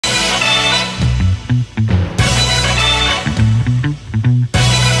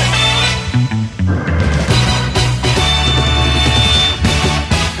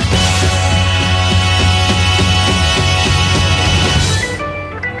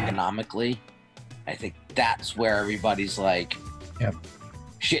economically, I think that's where everybody's like Yep.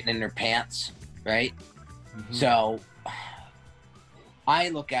 shitting in their pants, right? Mm-hmm. So I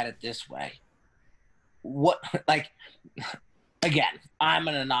look at it this way. Again, I'm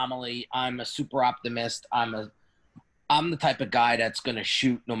an anomaly. I'm a super optimist. I'm the type of guy that's going to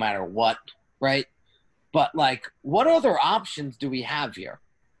shoot no matter what, right? But like, what other options do we have here?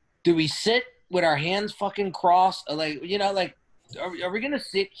 Do we sit with our hands fucking crossed? Like, you know, like, are we going to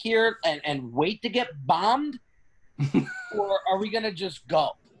sit here and wait to get bombed? Or are we going to just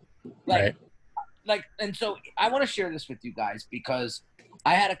go? Like, right. And so I want to share this with you guys because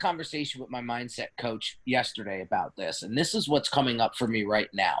I had a conversation with my mindset coach yesterday about this, and this is what's coming up for me right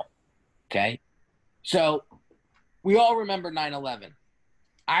now. Okay. So we all remember 9/11.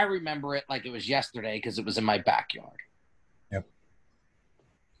 I remember it like it was yesterday because it was in my backyard. Yep.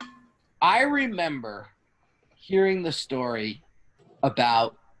 I remember hearing the story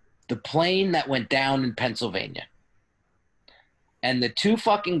about the plane that went down in Pennsylvania and the two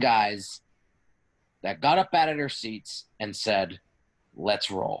fucking guys that got up out of their seats and said,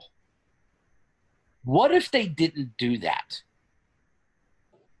 let's roll. What if they didn't do that?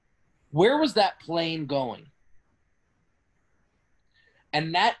 Where was that plane going?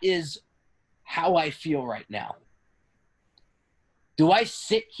 And that is how I feel right now. Do I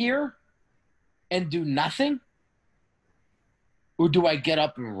sit here and do nothing? Or do I get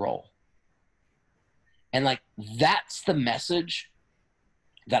up and roll? And like, that's the message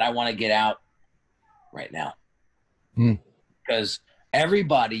that I want to get out right now. Because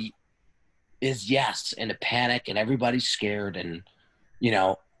everybody is, yes, in a panic and everybody's scared. And, you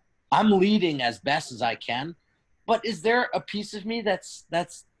know, I'm leading as best as I can. But is there a piece of me that's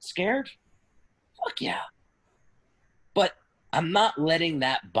scared? Fuck yeah. But I'm not letting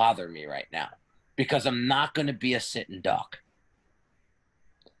that bother me right now because I'm not going to be a sitting duck.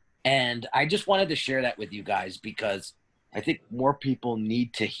 And I just wanted to share that with you guys because I think more people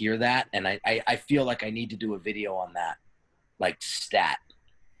need to hear that. And I feel like I need to do a video on that, like stat,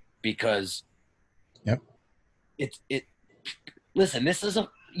 because listen, this is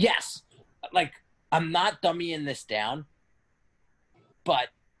like, I'm not dummying this down, but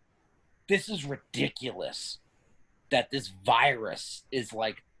this is ridiculous that this virus is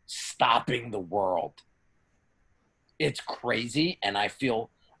like stopping the world. It's crazy. And I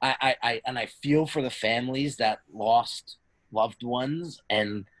feel, I feel for the families that lost loved ones,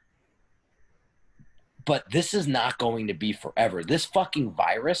 but this is not going to be forever. This fucking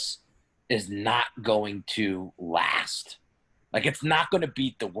virus is not going to last. Like, it's not going to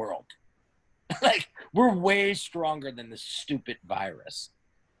beat the world. Like, we're way stronger than this stupid virus.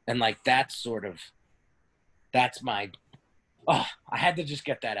 And like, that's my, I had to just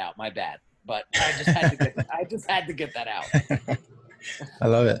get that out. My bad. But I just had to get that out. I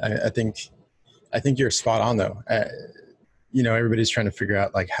love it. I think you're spot on though. You know, everybody's trying to figure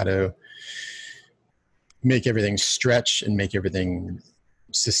out like how to make everything stretch and make everything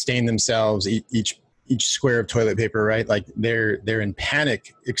sustain themselves. Each square of toilet paper, right? Like they're in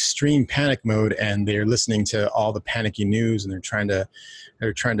panic, extreme panic mode, and they're listening to all the panicky news, and they're trying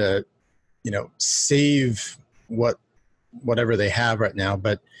to, you know, save whatever they have right now,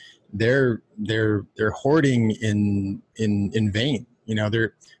 but they're hoarding in vain. You know,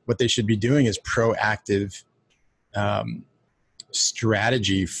 what they should be doing is proactive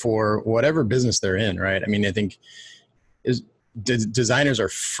strategy for whatever business they're in, right? I mean, I think designers are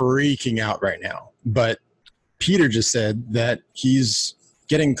freaking out right now, but Peter just said that he's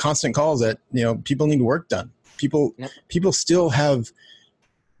getting constant calls that, you know, people need work done. People still have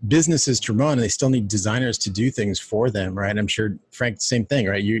businesses to run, and they still need designers to do things for them, right? I'm sure, Frank, same thing,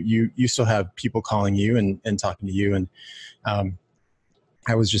 right? You still have people calling you and talking to you, and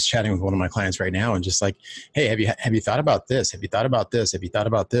I was just chatting with one of my clients right now, and just like, hey, have you thought about this? Have you thought about this? Have you thought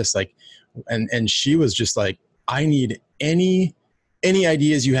about this? Like, and she was just like, I need any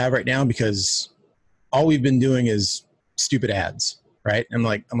ideas you have right now, because all we've been doing is stupid ads, right? I'm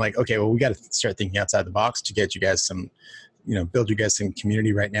like, okay, well, we got to start thinking outside the box to get you guys some, you know, build you guys some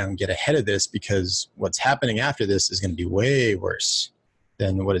community right now and get ahead of this, because what's happening after this is going to be way worse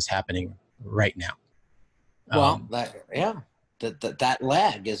than what is happening right now. Well, that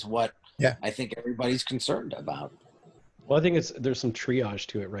lag is what I think everybody's concerned about. Well, I think there's some triage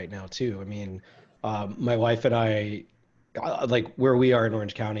to it right now too. I mean, my wife and I, like where we are in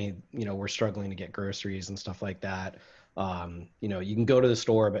Orange County, you know, we're struggling to get groceries and stuff like that. You know, you can go to the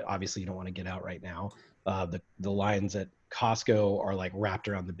store, but obviously you don't want to get out right now. The lines at Costco are like wrapped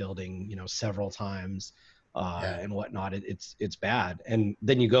around the building, you know, several times and whatnot. It's bad. And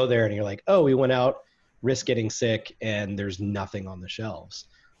then you go there and you're like, oh, we went out, risk getting sick, and there's nothing on the shelves.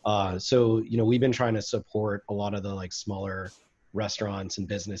 So, we've been trying to support a lot of the like smaller restaurants and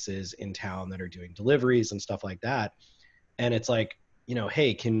businesses in town that are doing deliveries and stuff like that. And it's like,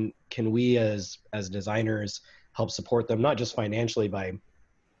 hey, can we as designers help support them, not just financially by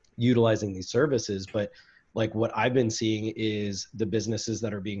utilizing these services, but like what I've been seeing is the businesses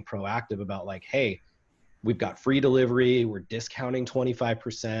that are being proactive about like, hey, we've got free delivery, we're discounting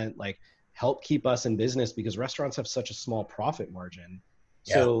 25%, like help keep us in business, because restaurants have such a small profit margin.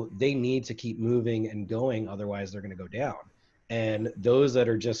 Yeah. So they need to keep moving and going, otherwise they're going to go down. And those that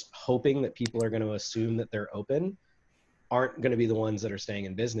are just hoping that people are going to assume that they're open aren't going to be the ones that are staying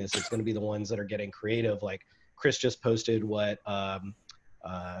in business. It's going to be the ones that are getting creative. Like Chris just posted what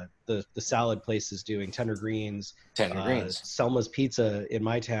the salad place is doing, Tender Greens. Selma's Pizza in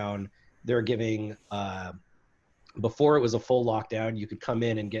my town, they're giving, before it was a full lockdown, you could come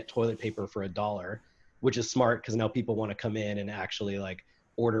in and get toilet paper for $1, which is smart because now people want to come in and actually like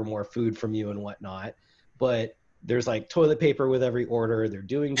order more food from you and whatnot. But there's like toilet paper with every order. They're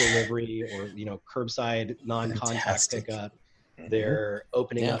doing delivery or, curbside non-contact Fantastic. pickup. They're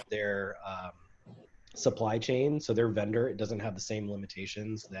opening up their supply chain. So their vendor, it doesn't have the same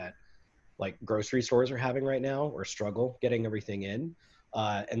limitations that like grocery stores are having right now, or struggle getting everything in.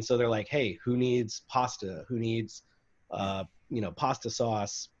 And so they're like, hey, who needs pasta? Who needs, pasta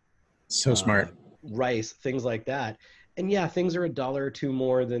sauce? So smart. Rice, things like that. And yeah, things are $1 or $2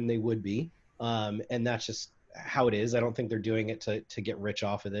 more than they would be. And that's just how it is. I don't think they're doing it to get rich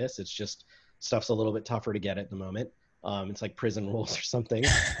off of this. It's just stuff's a little bit tougher to get at the moment. It's like prison rules or something.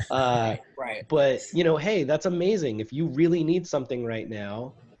 Right. But, hey, that's amazing. If you really need something right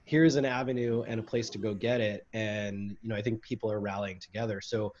now, here's an avenue and a place to go get it. And, I think people are rallying together.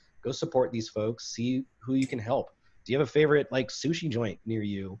 So go support these folks, see who you can help. Do you have a favorite like sushi joint near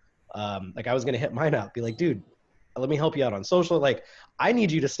you? Like I was going to hit mine up, be like, dude, let me help you out on social. Like I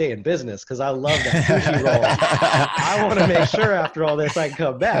need you to stay in business because I love that sushi roll. I want to make sure after all this, I can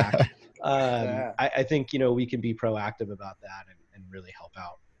come back. I think, we can be proactive about that and really help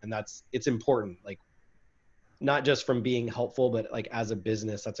out. And it's important. Like, not just from being helpful, but like as a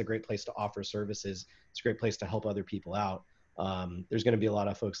business, that's a great place to offer services. It's a great place to help other people out. There's going to be a lot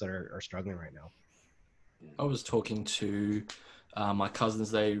of folks that are struggling right now. I was talking to my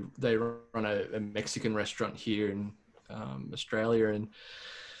cousins. They run a Mexican restaurant here in Australia, and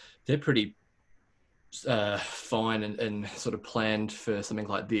they're pretty fine and sort of planned for something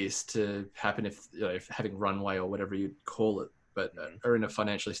like this to happen if having runway or whatever you'd call it, but are in a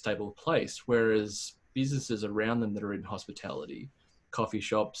financially stable place. Whereas businesses around them that are in hospitality, coffee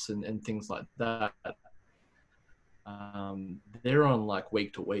shops and things like that, they're on like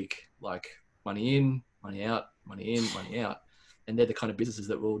week to week, like money in, money out, money in, money out. And they're the kind of businesses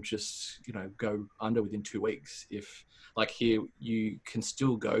that will just, go under within 2 weeks. If like here, you can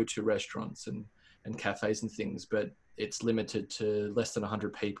still go to restaurants and cafes and things, but it's limited to less than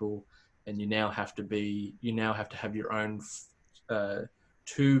 100 people. And you now have to have your own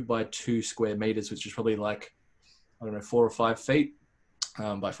 2 by 2 square meters, which is probably like, 4 or 5 feet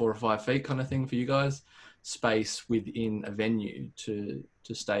by 4 or 5 feet kind of thing for you guys, space within a venue to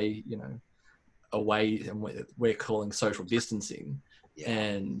stay, away, and we're calling social distancing.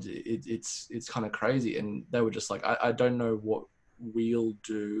 And it's kind of crazy. And they were just like, I don't know what we'll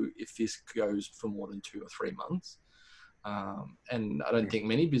do if this goes for more than 2 or 3 months. And I don't think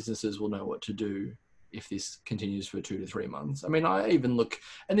many businesses will know what to do if this continues for 2 to 3 months. I mean, I even look,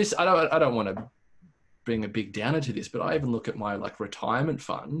 and this, I don't want to bring a big downer to this, but I even look at my like retirement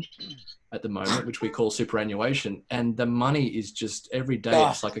fund at the moment, which we call superannuation, and the money is just every day.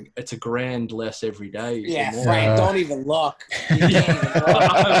 It's like it's $1,000 less every day. Yeah, Frank, don't even look.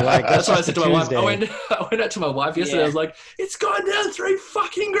 Like, that's what I said to my wife. I went out to my wife yesterday. I was like, "It's gone down $3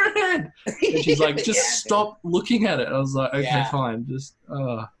 fucking grand," and she's like, "Just stop looking at it." I was like, "Okay, fine, just."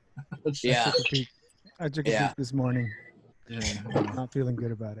 I took a peek this morning. I'm not feeling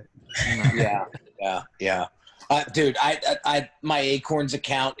good about it. Yeah. Dude, I my Acorns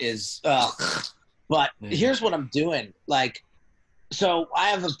account is, but here's what I'm doing. Like, so I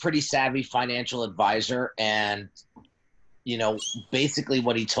have a pretty savvy financial advisor, and, basically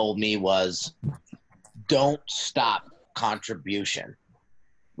what he told me was, don't stop contribution.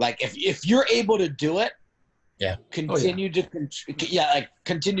 Like if you're able to do it, continue to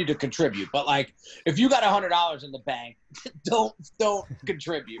contribute. But like, if you got $100 in the bank, don't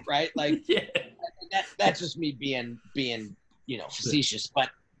contribute, right? Like, that's just me being facetious.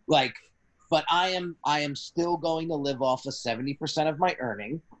 But I am still going to live off of 70% of my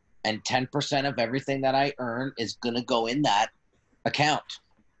earning, and 10% of everything that I earn is gonna go in that account.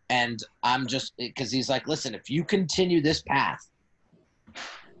 And I'm just, because he's like, listen, if you continue this path,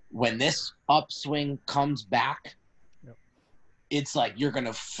 when this upswing comes back, Yep. it's like you're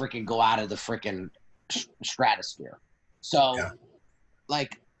gonna freaking go out of the freaking stratosphere. So, Yeah.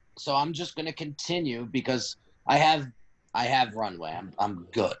 so I'm just gonna continue because I have runway. I'm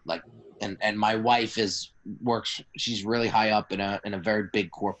good. Like, and my wife works. She's really high up in a very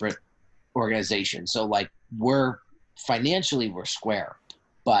big corporate organization. So like we're financially square,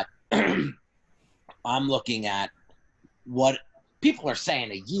 but I'm looking at what people are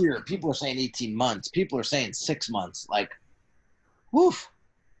saying a year, people are saying 18 months, people are saying 6 months. Like, woof.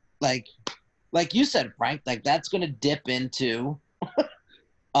 Like you said, Frank, like that's going to dip into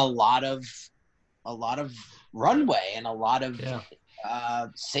a lot of runway and a lot of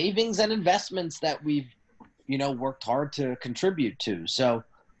savings and investments that we've, worked hard to contribute to. So,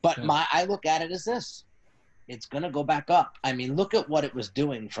 but I look at it as this, it's going to go back up. I mean, look at what it was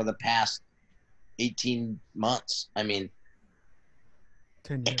doing for the past 18 months. I mean,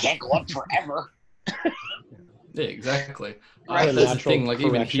 10 years. it can't go up forever. Yeah, exactly. Right. That's the thing. Like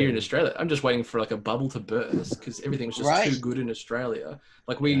even correction. here in Australia, I'm just waiting for like a bubble to burst because everything's just too good in Australia.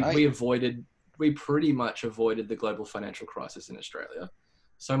 Like we pretty much avoided the global financial crisis in Australia,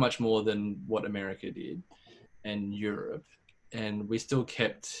 so much more than what America did and Europe, and we still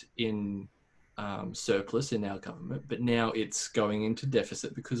kept in surplus in our government, but now it's going into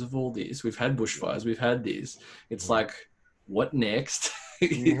deficit because of all this. We've had bushfires, we've had this. It's like, what next? Fuck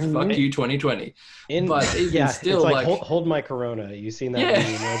you, 2020. But even still, it's like hold my Corona. You seen that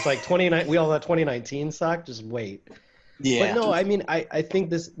meme where it's like 29. We all had 2019 suck. Just wait. Yeah. But no, I mean, I think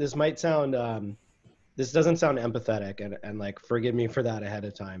this might sound this doesn't sound empathetic, and like forgive me for that ahead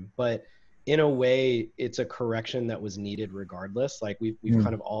of time. But in a way, it's a correction that was needed regardless. Like we've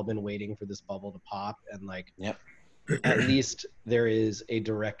kind of all been waiting for this bubble to pop, and like at least there is a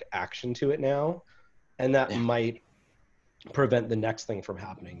direct action to it now, and that might prevent the next thing from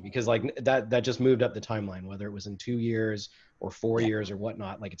happening, because like that just moved up the timeline, whether it was in 2 years or 4 years or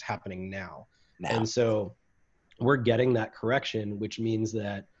whatnot. Like it's happening now. And so we're getting that correction, which means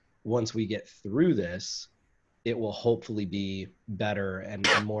that once we get through this, it will hopefully be better and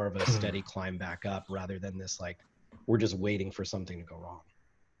more of a steady climb back up, rather than this like we're just waiting for something to go wrong.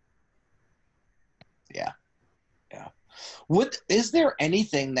 Yeah. Is there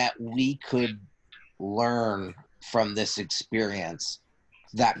anything that we could learn from this experience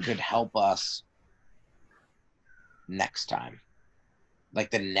that could help us next time?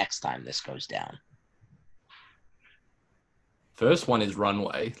 Like the next time this goes down? First one is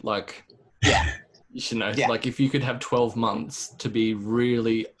runway. Like, like if you could have 12 months to be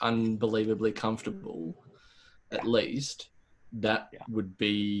really unbelievably comfortable, at least, that would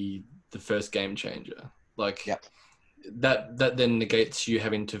be the first game changer. Like that then negates you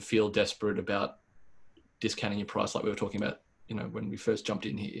having to feel desperate about discounting your price, like we were talking about, when we first jumped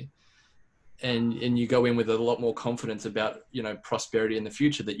in here. And you go in with a lot more confidence about, prosperity in the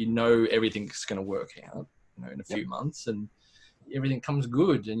future, that everything's going to work out, in a few months, and everything comes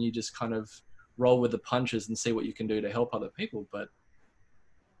good, and you just kind of roll with the punches and see what you can do to help other people. But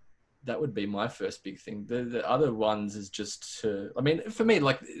that would be my first big thing. The other ones is just for me,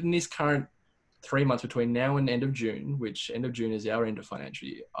 like in this current 3 months between now and end of June, which end of June is our end of financial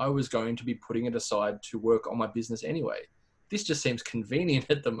year, I was going to be putting it aside to work on my business anyway. This just seems convenient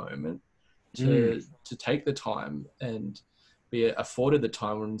at the moment to take the time and be afforded the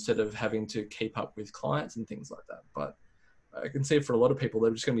time instead of having to keep up with clients and things like that. But I can see for a lot of people,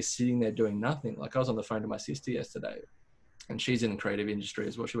 they're just going to be sitting there doing nothing. Like I was on the phone to my sister yesterday, and she's in the creative industry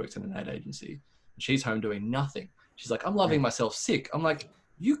as well. She works in an ad agency, and she's home doing nothing. She's like, I'm loving myself sick. I'm like,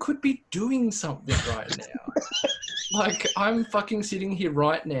 you could be doing something right now. Like I'm fucking sitting here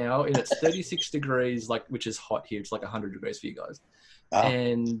right now, and it's 36 degrees, like, which is hot here. It's like 100 degrees for you guys.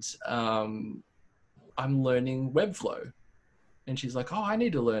 And I'm learning Webflow. And she's like, oh, I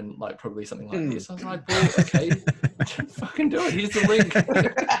need to learn like probably something like this. I was like, well, okay, fucking do it. Here's the link.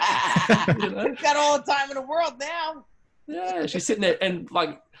 Got all the time in the world now. Yeah, she's sitting there, and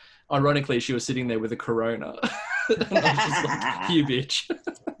like, ironically, she was sitting there with a Corona. And I was just like, you bitch.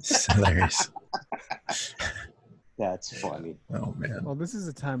 It's hilarious. That's funny. Oh man. Well, this is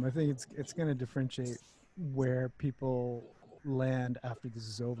a time, I think it's going to differentiate where people land after this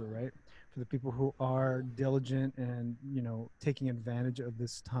is over, right? For the people who are diligent and, taking advantage of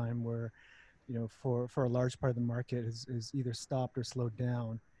this time where, for a large part of the market is either stopped or slowed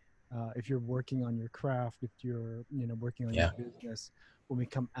down. If you're working on your craft, if you're, working on your business, when we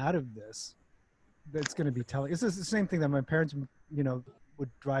come out of this, that's going to be telling. It's the same thing that my parents, would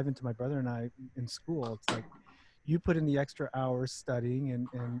drive into my brother and I in school. It's like, you put in the extra hours studying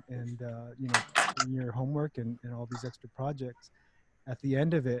and your homework and all these extra projects, at the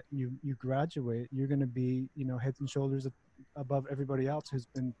end of it, you graduate, you're going to be, you know, heads and shoulders above everybody else who's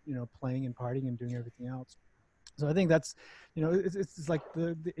been, you know, playing and partying and doing everything else. So I think that's, you know, it's like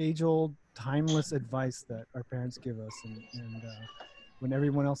the age old timeless advice that our parents give us. And when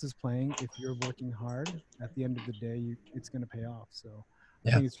everyone else is playing, if you're working hard, at the end of the day, it's going to pay off. So I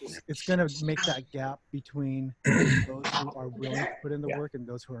Yeah. think it's going to make that gap between those who are willing to put in the work and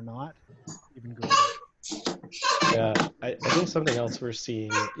those who are not even greater. Yeah, I think something else we're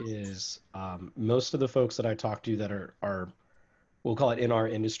seeing is most of the folks that I talk to that are we'll call it in our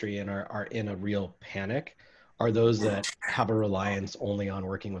industry and are in a real panic are those that have a reliance only on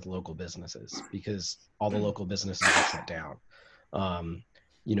working with local businesses because all the local businesses are shut down.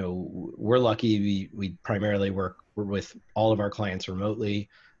 You know, we're lucky we primarily work with all of our clients remotely.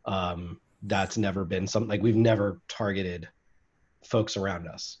 That's never been something like we've never targeted folks around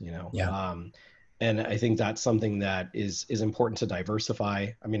us, you know. Yeah. And I think that's something that is important to diversify.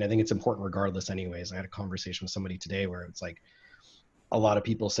 I mean, I think it's important regardless anyways. I had a conversation with somebody today where it's like a lot of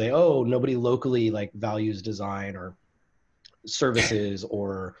people say, oh, nobody locally like values design or services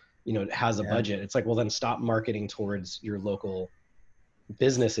or, you know, has a budget. It's like, well, then stop marketing towards your local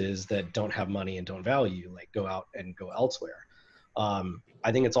businesses that don't have money and don't value, like go out and go elsewhere.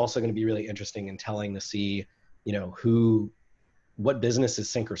 I think it's also going to be really interesting and telling to see, you know, what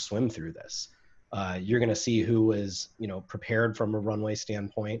businesses sink or swim through this. You're going to see who was, you know, prepared from a runway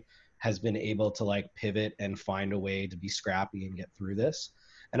standpoint, has been able to like pivot and find a way to be scrappy and get through this.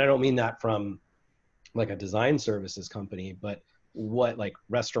 And I don't mean that from like a design services company, but what like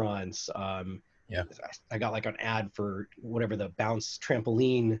restaurants. I got like an ad for whatever the bounce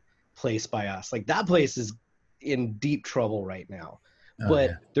trampoline place by us. Like that place is in deep trouble right now.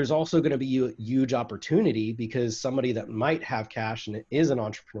 But there's also going to be a huge opportunity because somebody that might have cash and is an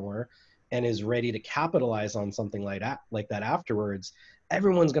entrepreneur and is ready to capitalize on something like that afterwards,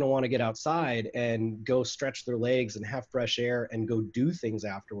 everyone's going to want to get outside and go stretch their legs and have fresh air and go do things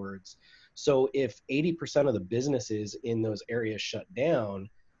afterwards. So if 80% of the businesses in those areas shut down,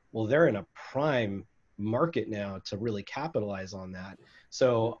 well, they're in a prime market now to really capitalize on that.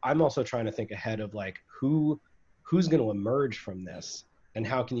 So I'm also trying to think ahead of like who's going to emerge from this and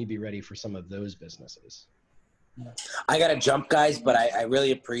how can you be ready for some of those businesses? I got to jump, guys, but I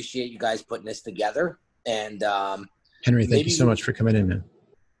really appreciate you guys putting this together. And Henry, thank you so much for coming in, man.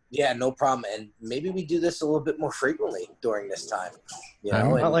 Yeah, no problem. And maybe we do this a little bit more frequently during this time. You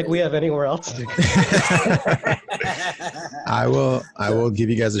know, not like we have anywhere else to I will give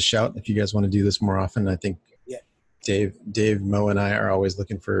you guys a shout if you guys want to do this more often. I think Dave, Mo, and I are always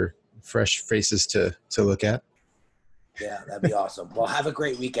looking for fresh faces to look at. Yeah, that'd be awesome. Well, have a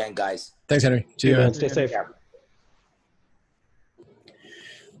great weekend, guys. Thanks, Henry. See you, man. Stay safe.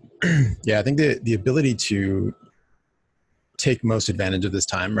 Yeah, I think the ability to take most advantage of this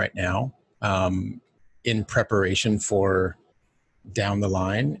time right now in preparation for down the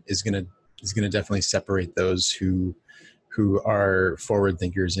line is gonna definitely separate those who are forward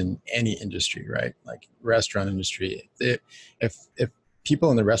thinkers in any industry, right? Like restaurant industry. If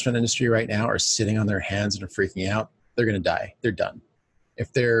people in the restaurant industry right now are sitting on their hands and are freaking out, they're gonna die. They're done.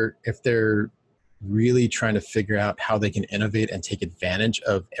 If they're really trying to figure out how they can innovate and take advantage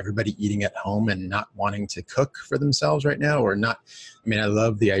of everybody eating at home and not wanting to cook for themselves right now, or not. I mean, I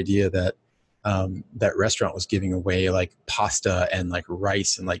love the idea that that restaurant was giving away like pasta and like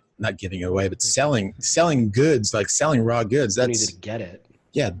rice and like not giving it away, but selling goods, like selling raw goods. That's needed to get it.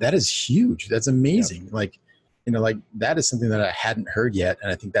 Yeah, that is huge. That's amazing. Yep. Like, you know, like that is something that I hadn't heard yet.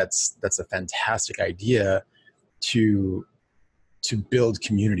 And I think that's a fantastic idea to build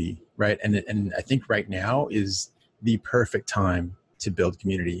community, right? And I think right now is the perfect time to build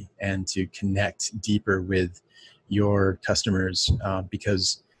community and to connect deeper with your customers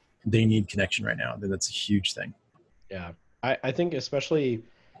because they need connection right now. That's a huge thing. Yeah, I think especially,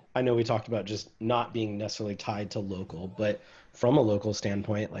 I know we talked about just not being necessarily tied to local, but from a local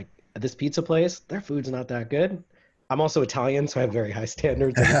standpoint, like at this pizza place, their food's not that good. I'm also Italian, so I have very high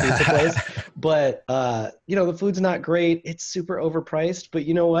standards at the pizza place. But, you know, the food's not great. It's super overpriced. But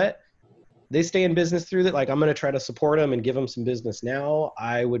you know what? They stay in business through that. Like, I'm going to try to support them and give them some business now.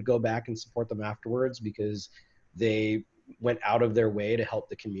 I would go back and support them afterwards because they went out of their way to help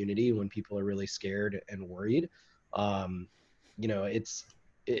the community when people are really scared and worried. You know, it's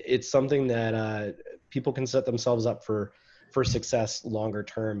something that people can set themselves up for success longer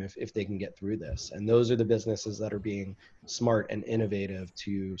term if they can get through this. And those are the businesses that are being smart and innovative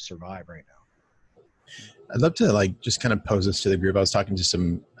to survive right now. I'd love to like just kind of pose this to the group. I was talking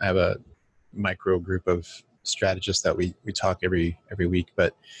to I have a micro group of strategists that we talk every week,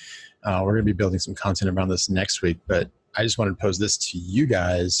 but we're going to be building some content around this next week. But I just wanted to pose this to you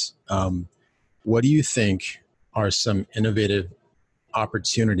guys. What do you think are some innovative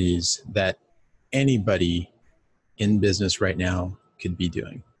opportunities that anybody in business right now could be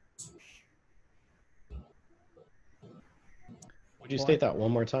doing? Would you state that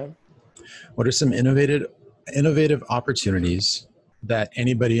one more time? What are some innovative opportunities that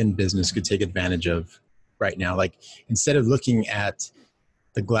anybody in business could take advantage of right now? Like, instead of looking at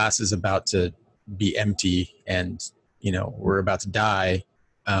the glass is about to be empty and, you know, we're about to die,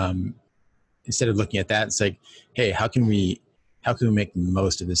 instead of looking at that, it's like, hey, how can we make the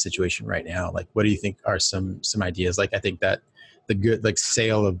most of this situation right now? Like, what do you think are some ideas? Like, I think that the good, like,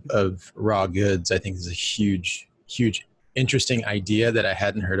 sale of raw goods, I think is a huge interesting idea that I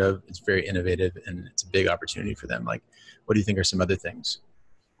hadn't heard of. It's very innovative and it's a big opportunity for them. Like, what do you think are some other things?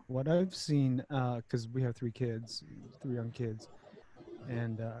 What I've seen, because we have three kids, three young kids,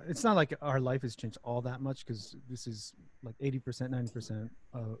 and it's not like our life has changed all that much, because this is like 80%, 90%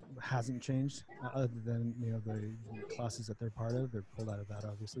 hasn't changed, other than, you know, the classes that they're part of. They're pulled out of that,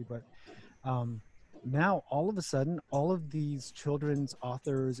 obviously, but um, now all of a sudden, all of these children's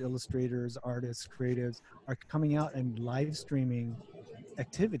authors, illustrators, artists, creatives are coming out and live streaming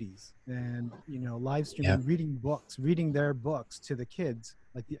activities, and, you know, live Yeah. streaming, reading their books to the kids,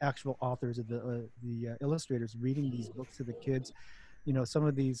 like the actual authors of the illustrators reading these books to the kids. You know, some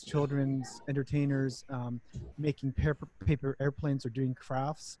of these children's entertainers making paper airplanes or doing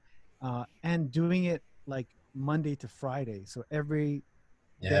crafts, and doing it like Monday to Friday. So every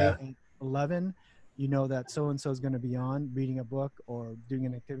day Yeah. at 11, you know that so and so is going to be on reading a book or doing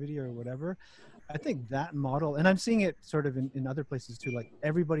an activity or whatever. I think that model, and I'm seeing it sort of in other places too, like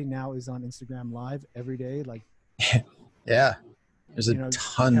everybody now is on Instagram live every day, like, Yeah. There's a you know,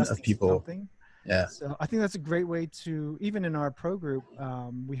 ton of testing people. something. Yeah. So I think that's a great way to, even in our pro group,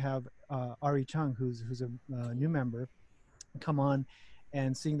 we have Ari Chung, who's a new member, come on,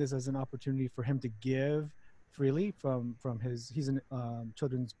 and seeing this as an opportunity for him to give freely from his, he's a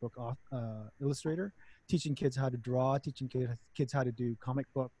children's book illustrator, teaching kids how to draw, teaching kids how to do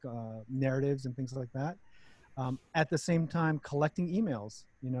comic book narratives and things like that. At the same time, collecting emails,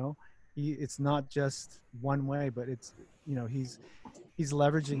 you know, it's not just one way, but it's, you know, he's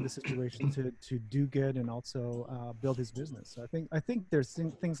leveraging the situation to do good and also build his business. So I think there's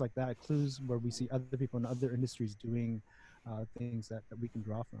things like that, clues where we see other people in other industries doing things that we can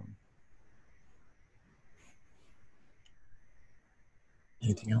draw from.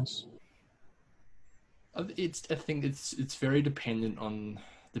 Anything else? I think it's very dependent on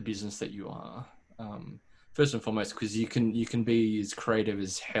the business that you are. First and foremost, because you can be as creative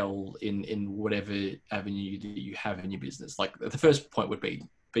as hell in whatever avenue that you have in your business. Like, the first point would be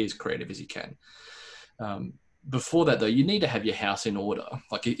as creative as you can. Before that, though, you need to have your house in order.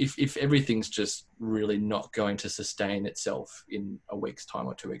 Like, if everything's just really not going to sustain itself in a week's time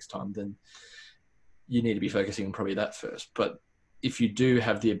or 2 weeks' time, then you need to be focusing on probably that first. But if you do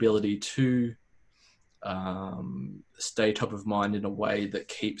have the ability to stay top of mind in a way that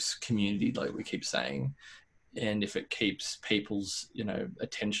keeps community, like we keep saying, and if it keeps people's, you know,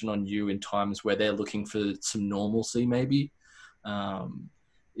 attention on you in times where they're looking for some normalcy, maybe,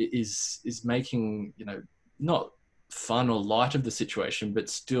 is making, you know, not fun or light of the situation, but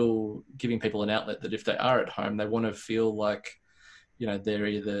still giving people an outlet that if they are at home, they want to feel like, you know, they're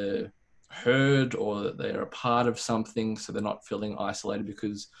either heard or that they're a part of something, so they're not feeling isolated,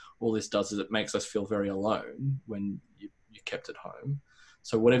 because all this does is it makes us feel very alone when you're kept at home.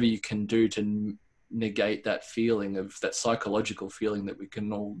 So whatever you can do to negate that feeling, of that psychological feeling that we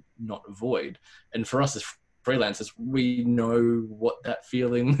can all not avoid. And for us as freelancers, we know what that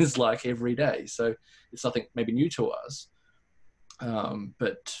feeling is like every day. So it's nothing maybe new to us.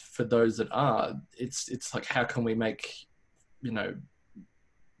 But for those that are, it's like, how can we make, you know,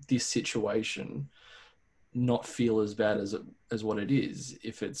 this situation not feel as bad as what it is?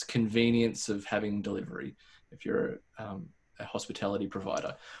 If it's convenience of having delivery, if you're a hospitality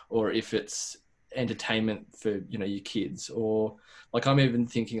provider, or if it's entertainment for, you know, your kids, or like, I'm even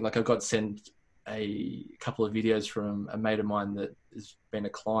thinking, like, I've got sent a couple of videos from a mate of mine that has been a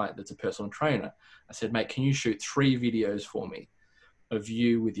client that's a personal trainer. I said, mate, can you shoot 3 videos for me of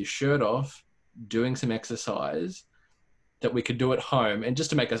you with your shirt off doing some exercise that we could do at home, and just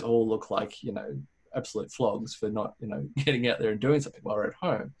to make us all look like, you know, absolute flogs for not, you know, getting out there and doing something while we're at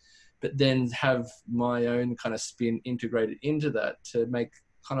home, but then have my own kind of spin integrated into that to make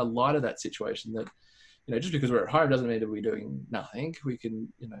kind of light of that situation. That, you know, just because we're at home doesn't mean that we're doing nothing. We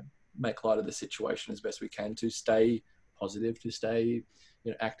can, you know, make light of the situation as best we can to stay positive, to stay,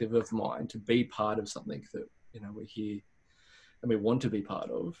 you know, active of mind, to be part of something that, you know, we're here and we want to be part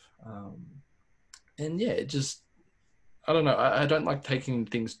of. And yeah, it just, I don't know. I don't like taking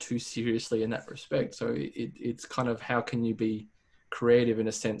things too seriously in that respect. So it's kind of, how can you be creative in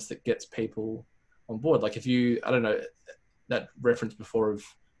a sense that gets people on board? Like if you, I don't know, that reference before of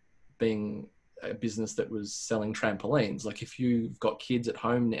being a business that was selling trampolines. Like if you've got kids at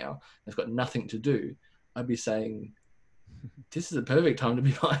home now, they've got nothing to do, I'd be saying, this is a perfect time to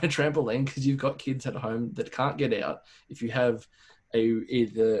be buying a trampoline because you've got kids at home that can't get out. If you have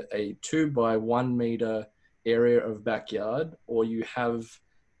either a 2x1 meter area of backyard, or you have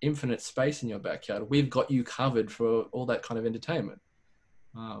infinite space in your backyard, we've got you covered for all that kind of entertainment.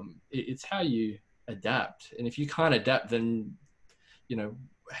 It's how you adapt. And if you can't adapt, then, you know,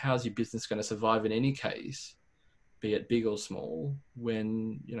 how's your business going to survive in any case, be it big or small,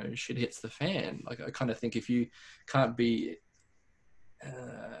 when, you know, shit hits the fan? Like, I kind of think if you can't be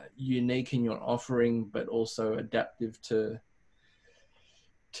unique in your offering, but also adaptive to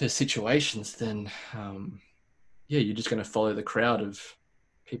situations, then you're just going to follow the crowd of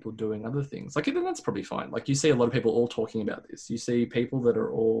people doing other things. Like, then that's probably fine. Like, you see a lot of people all talking about this. You see people that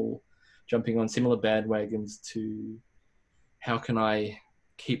are all jumping on similar bandwagons to, how can I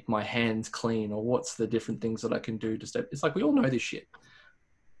keep my hands clean, or what's the different things that I can do to step. It's like, we all know this shit.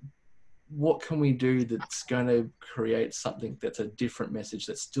 What can we do that's going to create something that's a different message,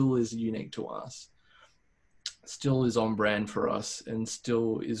 that still is unique to us, still is on brand for us, and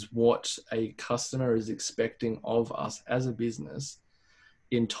still is what a customer is expecting of us as a business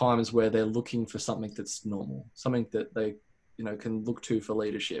in times where they're looking for something that's normal, something that they, you know, can look to for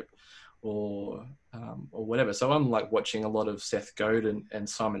leadership or whatever. So I'm like watching a lot of Seth Godin and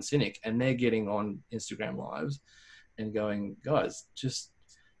Simon Sinek, and they're getting on Instagram lives and going, guys, just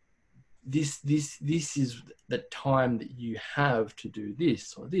this is the time that you have to do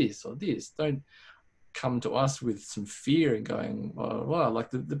this or this or this. Don't come to us with some fear and going, oh, wow.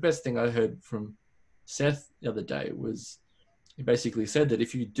 Like the best thing I heard from Seth the other day was, he basically said that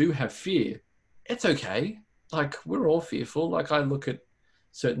if you do have fear, it's okay. Like, we're all fearful. Like, I look at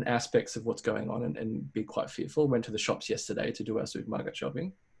certain aspects of what's going on and be quite fearful. Went to the shops yesterday to do our supermarket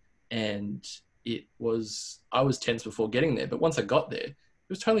shopping, and I was tense before getting there, but once I got there, it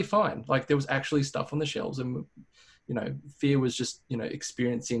was totally fine. Like, there was actually stuff on the shelves, and, you know, fear was just, you know,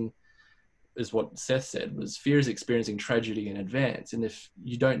 experiencing, is what Seth said, was fear is experiencing tragedy in advance. And if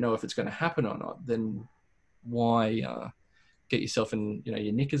you don't know if it's going to happen or not, then why get yourself in, you know,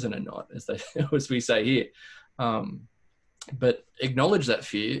 your knickers in a knot, as we say here. But acknowledge that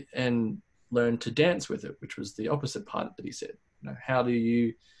fear and learn to dance with it, which was the opposite part that he said. You know, how do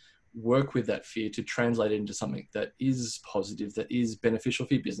you work with that fear to translate it into something that is positive, that is beneficial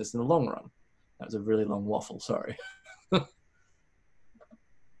for your business in the long run? That was a really long waffle, sorry. No,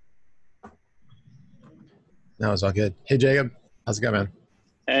 it was all good. Hey, Jacob. How's it going,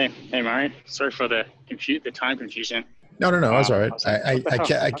 man? Hey, Murray. Sorry for the time confusion. No, I was all right. I I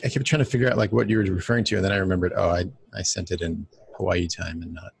kept trying to figure out like what you were referring to, and then I remembered, I sent it in Hawaii time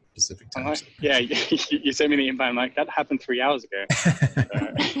and not Pacific time. Like, yeah, you sent me the invite. I'm like, that happened 3 hours ago.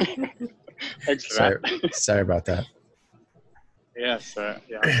 Thanks for that. Sorry about that. Yeah, so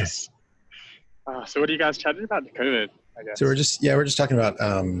what are you guys chatting about? The COVID, I guess. So we're just talking about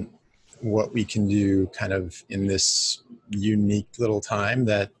what we can do kind of in this unique little time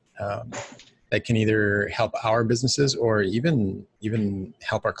that that can either help our businesses or even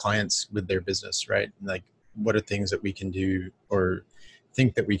help our clients with their business, right? Like, what are things that we can do or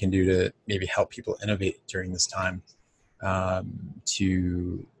think that we can do to maybe help people innovate during this time,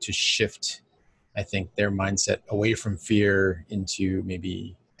 to shift, I think, their mindset away from fear into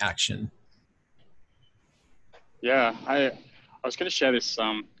maybe action. Yeah, I was going to share this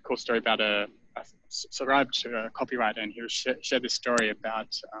cool story about I subscribed to a copywriter, and he shared this story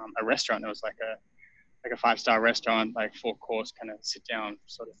about a restaurant. It was like a 5-star restaurant, like 4-course kind of sit down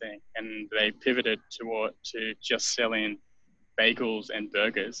sort of thing. And they pivoted to just selling bagels and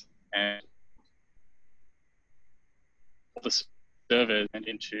burgers, and all the servers went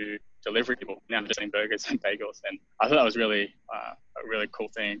into delivery people. Now they're selling burgers and bagels. And I thought that was really a really cool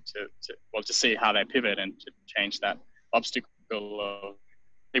thing to see how they pivot and to change that obstacle of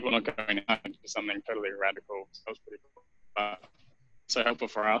people not going out into something totally radical. So that was pretty cool. So helpful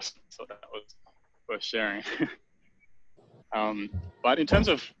for us. So that was worth sharing. But in terms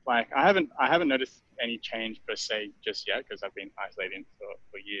of like, I haven't noticed any change per se just yet, because I've been isolating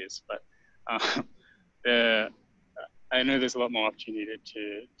for years. But I know there's a lot more opportunity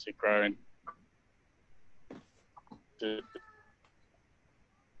to grow and to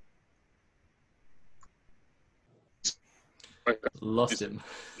Lost him.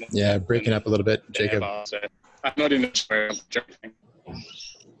 Yeah, breaking up a little bit, Jacob. So I'm not in the story of joking.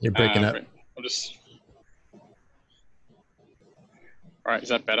 You're breaking up. I'll just. Right, is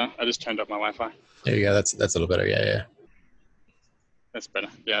that better? I just turned off my Wi-Fi. There you go. That's a little better. Yeah, yeah. That's better.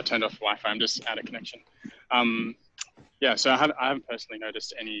 Yeah, I turned off Wi-Fi. I'm just out of connection. Yeah, so I haven't personally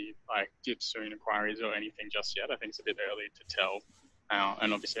noticed any like dips or inquiries or anything just yet. I think it's a bit early to tell.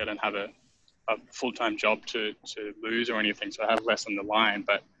 And obviously I don't have a full-time job to lose or anything, so I have less on the line.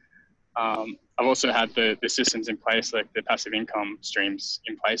 But I've also had the systems in place, like the passive income streams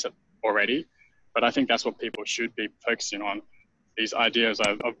in place already. But I think that's what people should be focusing on, these ideas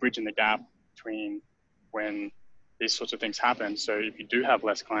of bridging the gap between when these sorts of things happen. So if you do have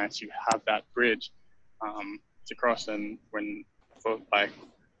less clients, you have that bridge to cross. And when, for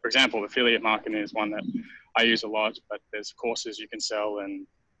example, affiliate marketing is one that I use a lot, but there's courses you can sell and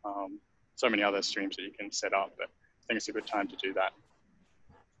so many other streams that you can set up. But I think it's a good time to do that.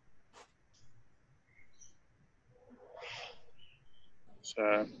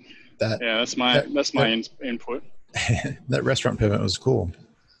 So yeah, that's my input. That restaurant pivot was cool.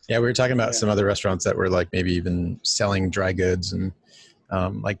 Yeah, we were talking about some other restaurants that were like maybe even selling dry goods and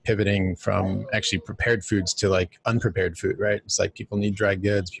like pivoting from actually prepared foods to like unprepared food, right? It's like people need dry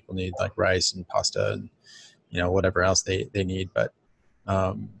goods, people need like rice and pasta and, you know, whatever else they need. But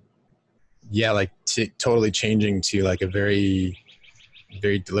yeah, like totally changing to like a very,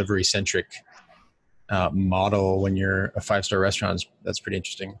 very delivery centric model when you're a 5-star restaurant. That's pretty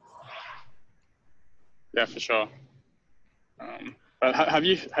interesting. Yeah, for sure. But have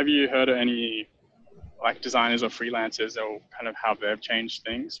you heard of any like designers or freelancers or kind of how they've changed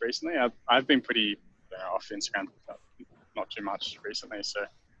things recently? I've been pretty off Instagram, not too much recently, so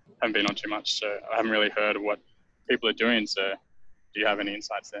haven't been on too much, so I haven't really heard of what people are doing. So do you have any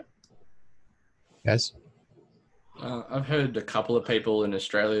insights there? Yes. I've heard a couple of people in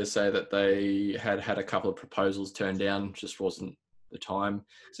Australia say that they had a couple of proposals turned down, just wasn't the time.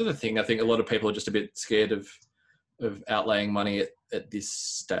 So the thing, I think a lot of people are just a bit scared of outlaying money at this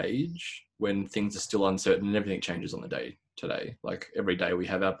stage when things are still uncertain and everything changes on the day today. Like every day we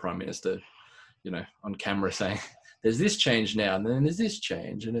have our Prime Minister, you know, on camera saying there's this change now and then there's this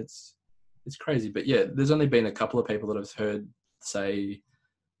change, and it's crazy. But yeah, there's only been a couple of people that I've heard say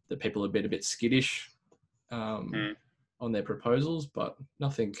that people have been a bit skittish on their proposals, but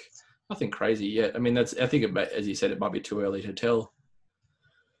nothing crazy yet. I mean, I think as you said, it might be too early to tell.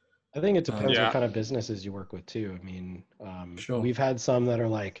 I think it depends what kind of businesses you work with too. I mean, Sure. We've had some that are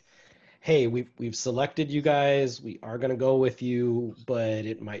like, hey, we've selected you guys. We are going to go with you, but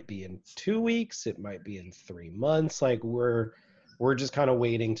it might be in 2 weeks. It might be in 3 months. Like we're just kind of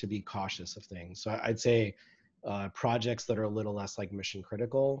waiting to be cautious of things. So I'd say projects that are a little less like mission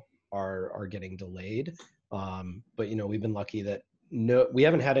critical are getting delayed. But you know, we've been lucky that we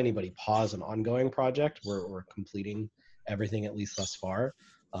haven't had anybody pause an ongoing project. We're completing everything at least thus far.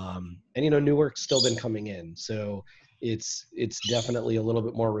 And you know, new work's still been coming in, so it's definitely a little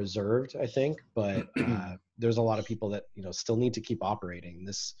bit more reserved, I think. But there's a lot of people that, you know, still need to keep operating.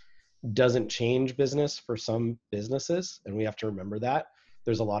 This doesn't change business for some businesses, and we have to remember that.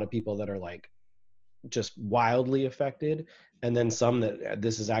 There's a lot of people that are like just wildly affected, and then some that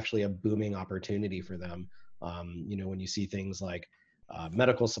this is actually a booming opportunity for them. You know, when you see things like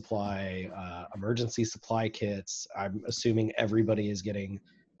medical supply, emergency supply kits, I'm assuming everybody is getting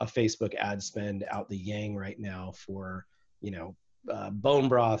a Facebook ad spend out the yang right now for, you know, bone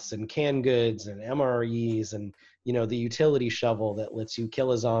broths and canned goods and MREs and, you know, the utility shovel that lets you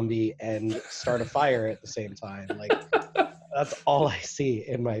kill a zombie and start a fire at the same time. Like that's all I see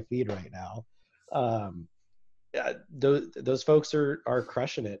in my feed right now. Those folks are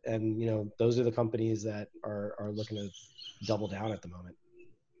crushing it, and you know, those are the companies that are looking to double down at the moment.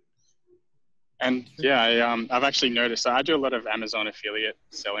 And yeah, I've actually noticed, so I do a lot of Amazon affiliate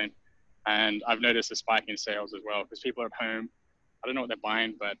selling, and I've noticed a spike in sales as well because people are at home. I don't know what they're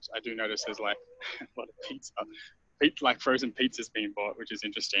buying, but I do notice there's like a lot of pizza, like frozen pizzas being bought, which is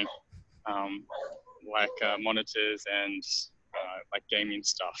interesting. Like monitors and like gaming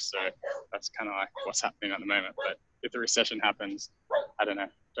stuff. So that's kind of like what's happening at the moment. But if the recession happens, I don't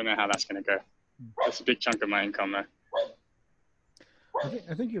know how that's going to go. It's a big chunk of my income though.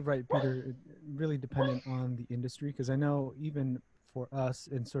 I think you're right, Peter. It really dependent on the industry, because I know even for us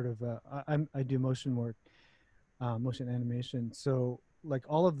in sort of I do motion work, motion animation. So like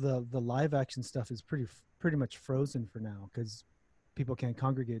all of the live action stuff is pretty much frozen for now because people can't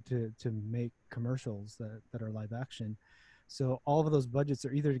congregate to make commercials that are live action. So all of those budgets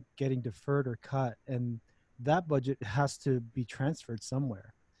are either getting deferred or cut, and that budget has to be transferred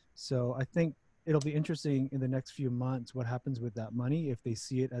somewhere. So I think it'll be interesting in the next few months what happens with that money, if they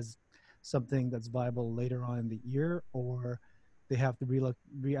see it as something that's viable later on in the year, or they have to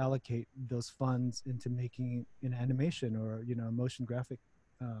reallocate those funds into making an animation or, you know, a motion graphic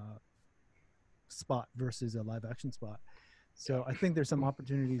spot versus a live action spot. So I think there's some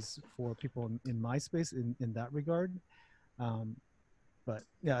opportunities for people in my space in that regard. But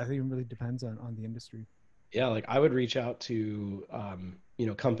yeah, I think it really depends on the industry. Yeah, like I would reach out to you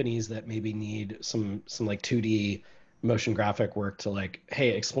know, companies that maybe need some like 2D motion graphic work to like, hey,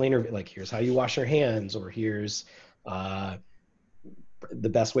 explain, or like, here's how you wash your hands, or here's the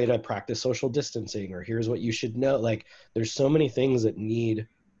best way to practice social distancing, or here's what you should know. Like, there's so many things that need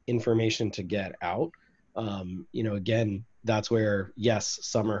information to get out. You know, again, that's where, yes,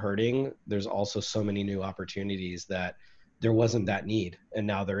 some are hurting. There's also so many new opportunities that there wasn't that need, and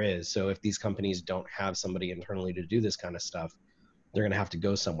now there is. So if these companies don't have somebody internally to do this kind of stuff, they're going to have to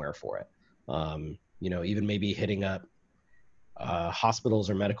go somewhere for it. You know, even maybe hitting up hospitals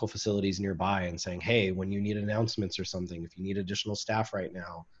or medical facilities nearby and saying, hey, when you need announcements or something, if you need additional staff right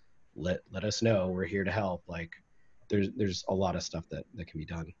now, let us know. We're here to help. Like, there's a lot of stuff that can be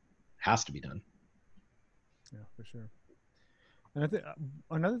done, has to be done. Yeah, for sure. And I think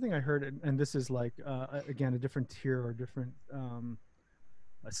another thing I heard, and this is like, again, a different tier or different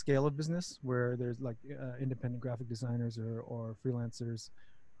a scale of business, where there's like independent graphic designers or freelancers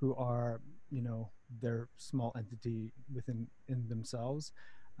who are, you know, their small entity in themselves.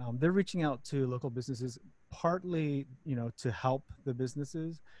 They're reaching out to local businesses, partly, you know, to help the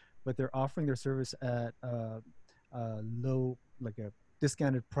businesses, but they're offering their service at a low, like a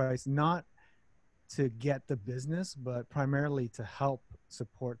discounted price, not to get the business, but primarily to help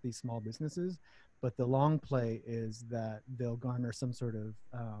support these small businesses. But the long play is that they'll garner some sort of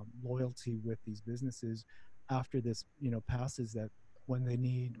loyalty with these businesses after this, you know, passes, that when they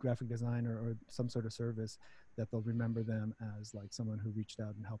need graphic design or some sort of service, that they'll remember them as like someone who reached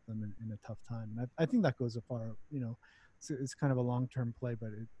out and helped them in a tough time. And I think that goes a far, you know, it's kind of a long-term play, but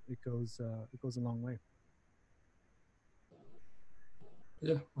it goes a long way.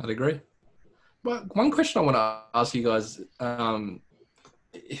 Yeah, I'd agree. Well, one question I want to ask you guys,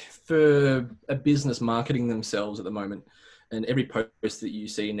 for a business marketing themselves at the moment, and every post that you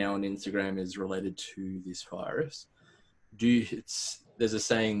see now on Instagram is related to this virus. There's a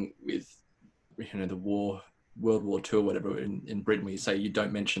saying with, you know, the war, World War II or whatever in Britain, where you say you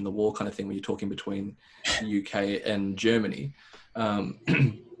don't mention the war kind of thing when you're talking between the UK and Germany.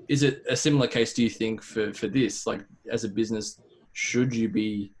 Is it a similar case, do you think, for this? Like, as a business, should you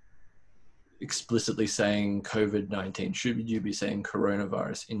be explicitly saying COVID-19? Should you be saying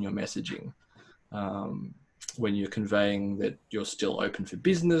coronavirus in your messaging when you're conveying that you're still open for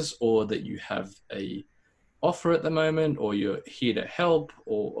business, or that you have a offer at the moment, or you're here to help,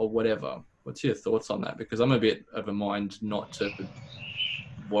 or whatever? What's your thoughts on that? Because I'm a bit of a mind not to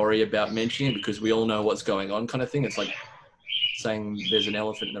worry about mentioning it, because we all know what's going on, kind of thing. It's like saying there's an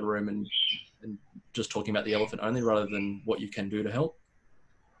elephant in the room and just talking about the elephant only, rather than what you can do to help.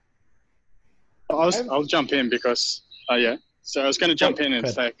 I'll jump in because, yeah. So I was going to jump in and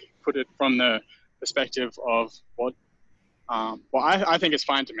say, put it from the perspective of what, well, I think it's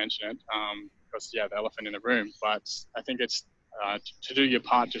fine to mention it because, yeah, the elephant in the room, but I think it's to do your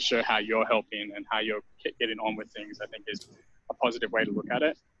part to show how you're helping and how you're getting on with things, I think is a positive way to look at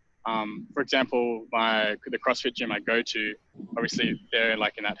it. For example, the CrossFit gym I go to, obviously they're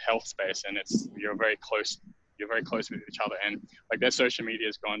like in that health space, and you're very close with each other, and like their social media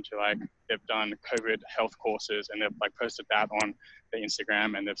has gone to, like, they've done COVID health courses, and they've like posted that on their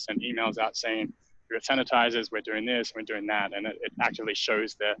Instagram, and they've sent emails out saying, we've got sanitizers, we're doing this, we're doing that, and it actually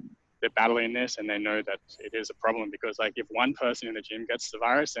shows they're battling this, and they know that it is a problem, because like if one person in the gym gets the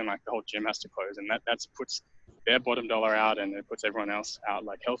virus, then like the whole gym has to close, and that puts their bottom dollar out, and it puts everyone else out,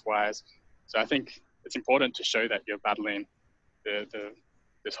 like health wise. So I think it's important to show that you're battling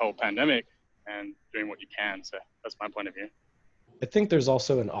this whole pandemic and doing what you can. So that's my point of view. I think there's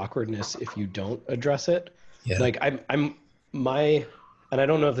also an awkwardness if you don't address it. Yeah. Like and I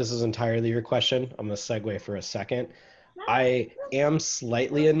don't know if this is entirely your question. I'm going to segue for a second. I am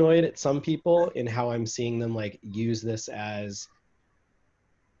slightly annoyed at some people in how I'm seeing them like use this as,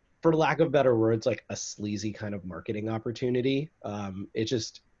 for lack of better words, like a sleazy kind of marketing opportunity.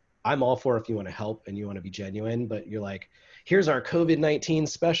 I'm all for if you want to help and you want to be genuine, but you're like, here's our COVID-19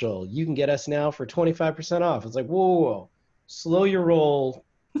 special. You can get us now for 25% off. It's like, whoa, slow your roll,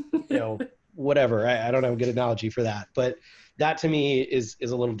 you know, whatever. I don't have a good analogy for that, but that to me is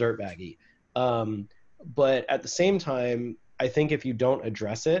a little dirtbaggy. But at the same time, I think if you don't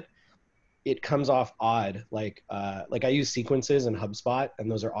address it, it comes off odd. Like I use sequences in HubSpot, and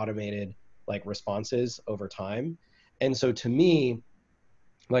those are automated like responses over time. And so to me,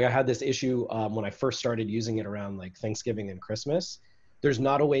 Like I had this issue when I first started using it around like Thanksgiving and Christmas. There's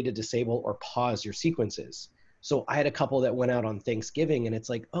not a way to disable or pause your sequences. So I had a couple that went out on Thanksgiving, and it's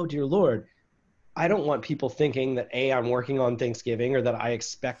like, oh dear Lord, I don't want people thinking that I'm working on Thanksgiving or that I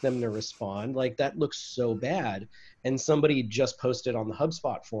expect them to respond. Like that looks so bad. And somebody just posted on the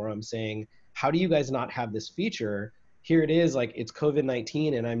HubSpot forum saying, how do you guys not have this feature? Here it is, like it's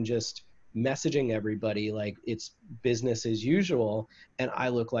COVID-19 and I'm just messaging everybody like it's business as usual and I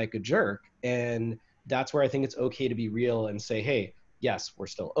look like a jerk. And that's where I think it's okay to be real and say, hey, yes, we're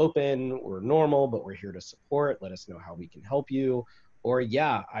still open, we're normal, but we're here to support. Let us know how we can help you. Or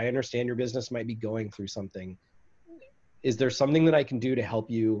yeah, I understand your business might be going through something. Is there something that I can do to help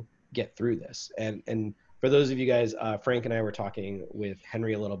you get through this? And for those of you guys, Frank and I were talking with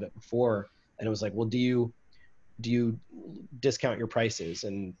Henry a little bit before, and it was like, well, do you discount your prices?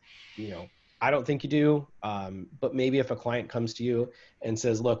 And I don't think you do. But maybe if a client comes to you and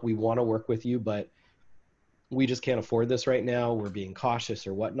says, look, we want to work with you, but we just can't afford this right now, we're being cautious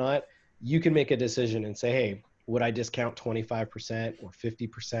or whatnot, you can make a decision and say, hey, would I discount 25% or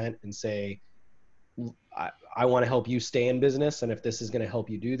 50% and say, I want to help you stay in business. And if this is going to help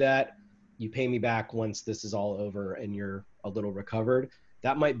you do that, you pay me back once this is all over and you're a little recovered.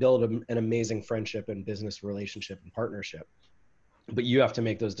 That might build an amazing friendship and business relationship and partnership. But you have to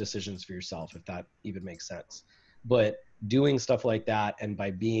make those decisions for yourself, if that even makes sense. But doing stuff like that, and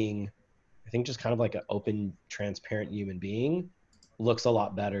by being, I think, just kind of like an open, transparent human being, looks a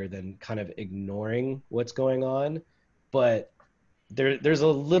lot better than kind of ignoring what's going on. But there's a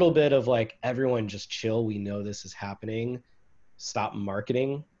little bit of like, everyone just chill. We know this is happening. Stop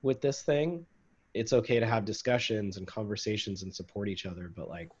marketing with this thing. It's okay to have discussions and conversations and support each other, but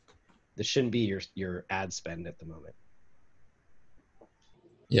like this shouldn't be your ad spend at the moment.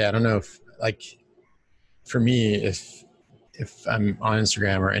 Yeah, I don't know if, like, for me, if I'm on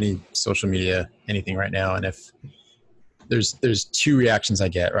Instagram or any social media, anything right now, and if there's two reactions I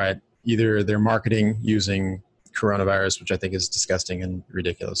get, right? Either they're marketing using coronavirus, which I think is disgusting and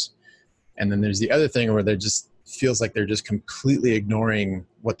ridiculous. And then there's the other thing where they're just feels like they're just completely ignoring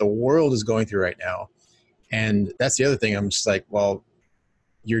what the world is going through right now. And that's the other thing. I'm just like, well,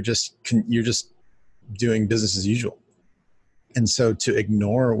 you're just doing business as usual. And so to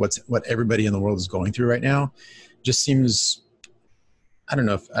ignore what everybody in the world is going through right now just seems, I don't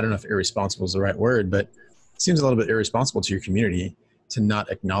know if irresponsible is the right word, but it seems a little bit irresponsible to your community to not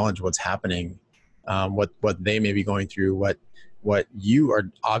acknowledge what's happening, what they may be going through, what you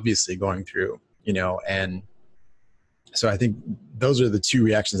are obviously going through, and so I think those are the two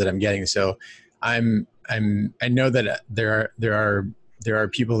reactions that I'm getting. So I know that there are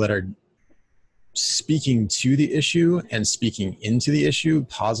people that are speaking to the issue and speaking into the issue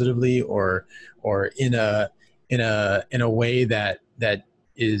positively or in a way that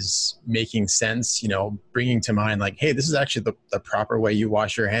is making sense, bringing to mind like, hey, this is actually the proper way you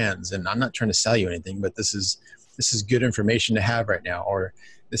wash your hands. And I'm not trying to sell you anything, but this is good information to have right now. Or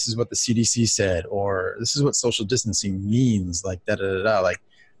this is what the CDC said, or this is what social distancing means, like da da da da. Like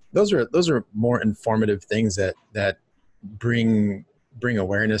those are more informative things that bring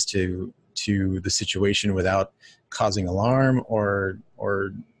awareness to the situation without causing alarm or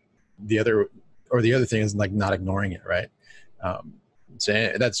the other thing is like not ignoring it, right? So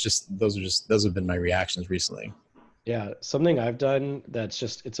those have been my reactions recently. Yeah, something I've done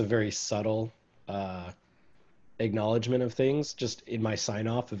it's a very subtle acknowledgement of things. Just in my sign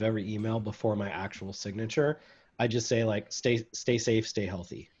off of every email before my actual signature, I just say like, stay safe, stay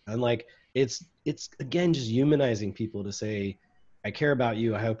healthy. And like, it's again, just humanizing people to say, I care about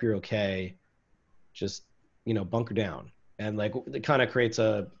you. I hope you're okay. Just, bunker down. And like, it kind of creates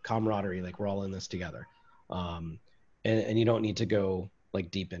a camaraderie. Like we're all in this together. And you don't need to go like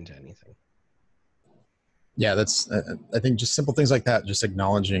deep into anything. Yeah, that's, I think just simple things like that, just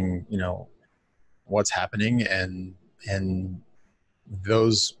acknowledging, what's happening and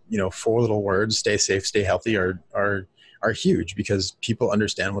those, 4 little words, stay safe, stay healthy are huge because people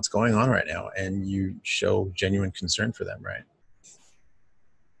understand what's going on right now and you show genuine concern for them, right?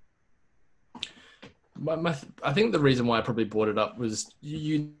 I think the reason why I probably brought it up was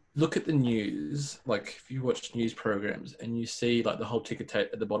you look at the news, like if you watch news programs and you see like the whole ticker tape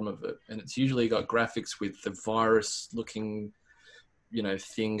at the bottom of it, and it's usually got graphics with the virus looking,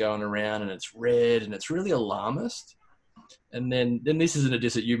 thing going around and it's red and it's really alarmist. And then this isn't a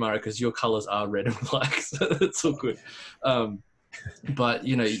diss at you, Mara, because your colors are red and black, so it's all good. But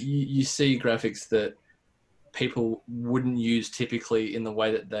you see graphics that people wouldn't use typically in the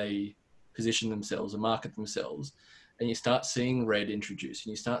way that they position themselves and market themselves, and you start seeing red introduced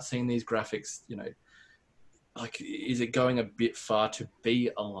and you start seeing these graphics like, is it going a bit far to be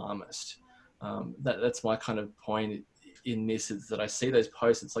alarmist? That's my kind of point in this, is that I see those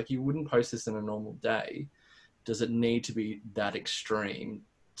posts. It's like, you wouldn't post this in a normal day. Does it need to be that extreme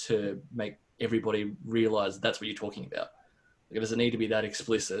to make everybody realize that's what you're talking about? Like, does it need to be that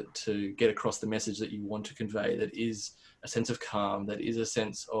explicit to get across the message that you want to convey, that is a sense of calm, that is a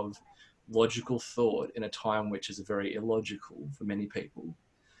sense of logical thought in a time which is very illogical for many people?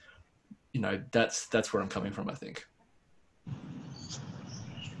 You know, that's where I'm coming from, I think. Yeah,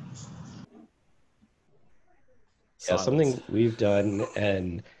 Silence. something we've done,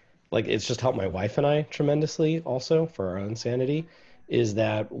 and like it's just helped my wife and I tremendously also for our own sanity, is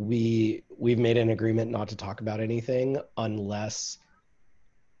that we've made an agreement not to talk about anything unless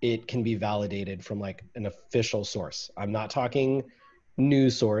it can be validated from like an official source. I'm not talking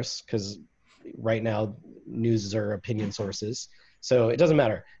news source, because right now news are opinion sources. So it doesn't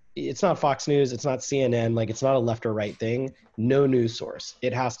matter. It's not Fox News, it's not CNN, like it's not a left or right thing. No news source.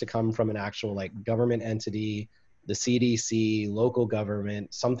 It has to come from an actual like government entity, the CDC, local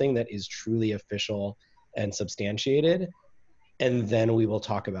government, something that is truly official and substantiated. And then we will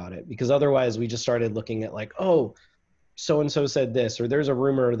talk about it, because otherwise we just started looking at like, oh, so and so said this, or there's a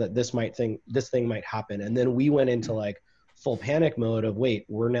rumor that this thing might happen, and then we went into like full panic mode of, wait,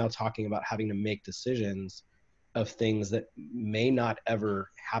 we're now talking about having to make decisions of things that may not ever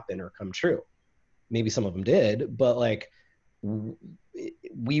happen or come true. Maybe some of them did, but like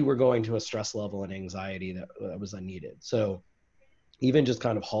we were going to a stress level and anxiety that was unneeded. So even just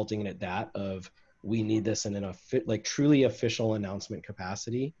kind of halting it at that of, we need this in like truly official announcement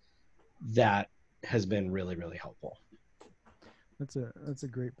capacity, that has been really, really helpful. That's a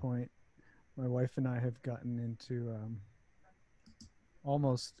great point. My wife and I have gotten into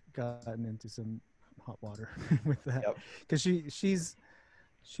almost gotten into some hot water with that, because she's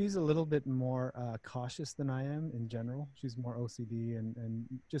a little bit more cautious than I am in general. She's more OCD and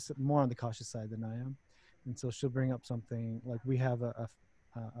just more on the cautious side than I am, and so she'll bring up something like, we have a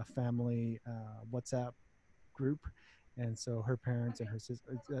family WhatsApp group, and so her parents and her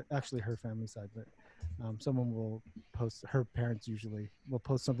sister, actually her family side, but someone will post, her parents usually will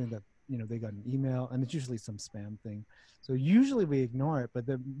post something that, you know, they got an email, and it's usually some spam thing. So usually we ignore it, but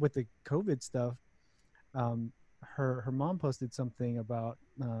then with the COVID stuff, her mom posted something about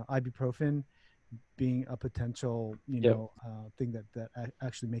ibuprofen being a potential, you know, thing that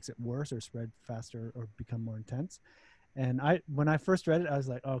actually makes it worse or spread faster or become more intense. And when I first read it, I was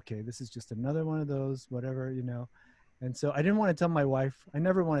like, okay, this is just another one of those, whatever, you know. And so I didn't want to tell my wife. I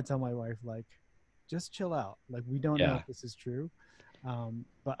never want to tell my wife, like, just chill out. Like, we don't know if this is true.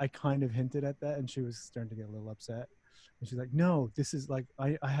 But I kind of hinted at that, and she was starting to get a little upset. And she's like, no, this is like,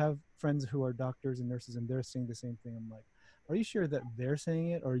 I have friends who are doctors and nurses, and they're saying the same thing. I'm like, are you sure that they're saying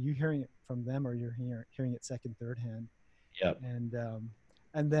it, or are you hearing it from them, or you're hearing it second, third hand? Yep.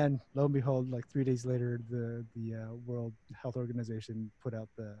 And then lo and behold, like 3 days later, the World Health Organization put out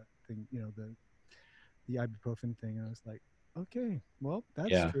the thing, you know, the ibuprofen thing. And I was like, okay, well,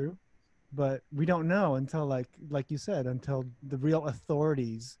 that's true. But we don't know until like you said, until the real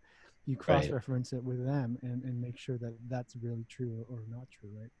authorities, you cross-reference it with them and make sure that that's really true or not true,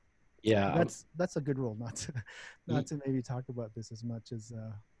 right? Yeah, that's a good rule, not to maybe talk about this as much as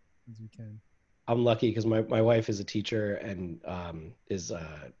we can. I'm lucky because my wife is a teacher and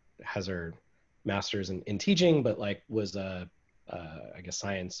has her master's in teaching, but like was a I guess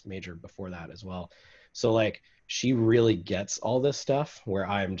science major before that as well. So like she really gets all this stuff where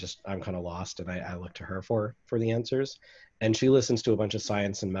I'm kind of lost, and I look to her for the answers. And she listens to a bunch of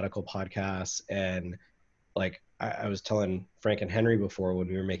science and medical podcasts. And like I was telling Frank and Henry before, when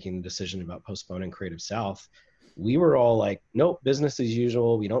we were making the decision about postponing Creative South, we were all like, nope, business as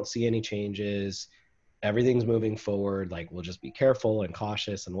usual. We don't see any changes. Everything's moving forward. Like, we'll just be careful and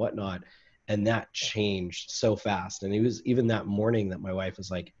cautious and whatnot. And that changed so fast. And it was even that morning that my wife was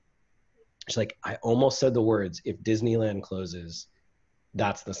like, she's like, I almost said the words, if Disneyland closes,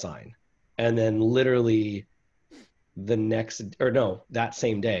 that's the sign. And then literally that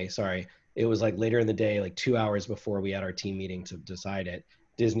same day, sorry, it was like later in the day, like 2 hours before we had our team meeting to decide it,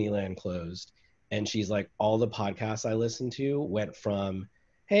 Disneyland closed. And she's like, all the podcasts I listened to went from,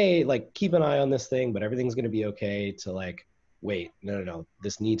 hey, like, keep an eye on this thing, but everything's going to be okay, to like, wait, no,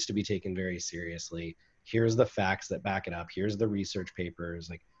 this needs to be taken very seriously. Here's the facts that back it up. Here's the research papers.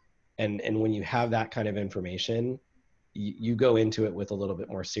 Like, and when you have that kind of information, you go into it with a little bit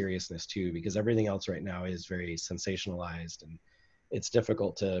more seriousness too, because everything else right now is very sensationalized, and it's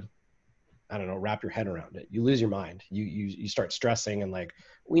difficult to, I don't know, wrap your head around it. You lose your mind. You start stressing and like,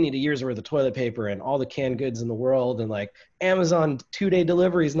 we need a year's worth of toilet paper and all the canned goods in the world, and like Amazon 2-day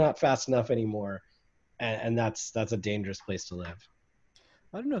delivery is not fast enough anymore. and that's a dangerous place to live.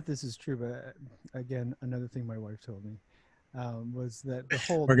 I don't know if this is true, but again, another thing my wife told me was that the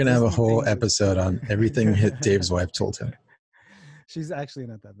whole We're gonna have a Disney whole thing was- episode on everything Dave's wife told him. She's actually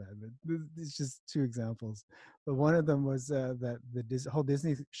not that bad, but it's just two examples. But one of them was that the whole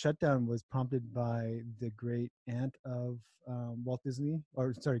Disney shutdown was prompted by the great aunt of Walt Disney,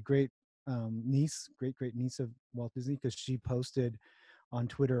 or sorry, great niece, great niece of Walt Disney, because she posted on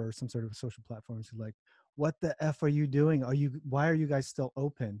Twitter or some sort of social platforms like, "What the f are you doing? Why are you guys still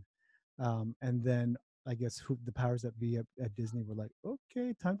open?" And then I guess the powers that be at Disney were like,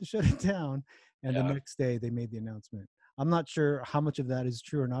 "Okay, time to shut it down." And the next day they made the announcement. I'm not sure how much of that is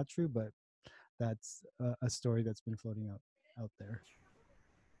true or not true, but that's a story that's been floating out there.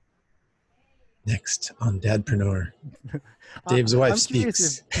 Next on Dadpreneur, Dave's wife I'm curious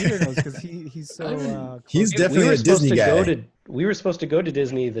speaks. if Peter knows, because he's so He's close. definitely a Disney guy. We were supposed to go to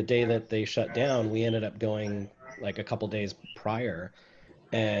Disney the day that they shut down. We ended up going like a couple days prior,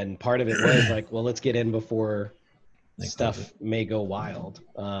 and part of it was like, well, let's get in before stuff may go wild.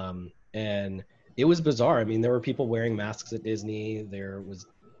 And it was bizarre. I mean, there were people wearing masks at Disney. There was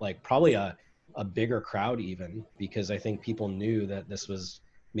like probably a bigger crowd even, because I think people knew that this was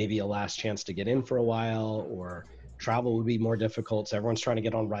maybe a last chance to get in for a while, or travel would be more difficult. So everyone's trying to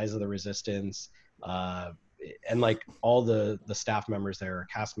get on Rise of the Resistance. And like all the staff members there,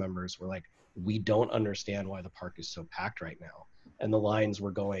 cast members, were like, we don't understand why the park is so packed right now. And the lines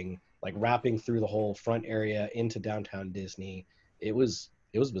were going like wrapping through the whole front area into downtown Disney. It was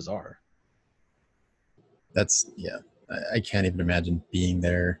bizarre. That's I can't even imagine being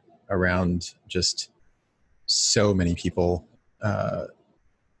there around just so many people.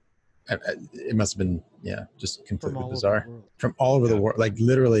 It must have been just completely bizarre from all over the world, like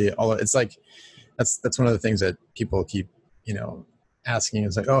literally all. It's like that's one of the things that people keep asking.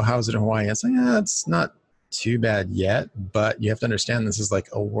 It's like, oh, how's it in Hawaii? It's like, it's not too bad yet, but you have to understand this is like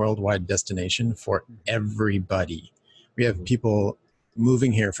a worldwide destination for everybody. We have people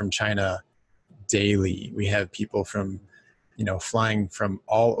moving here from China daily. We have people from flying from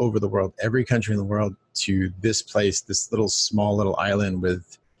all over the world, every country in the world, to this place, this small little island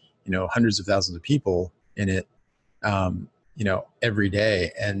with hundreds of thousands of people in it, every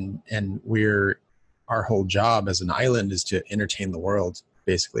day. And our whole job as an island is to entertain the world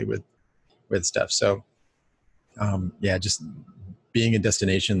basically with stuff. So just being a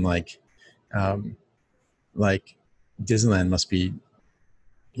destination like Disneyland must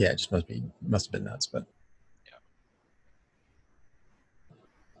have been nuts. But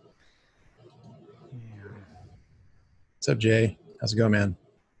what's up, Jay? How's it going, man?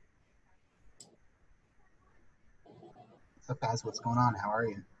 What's up, guys? What's going on? How are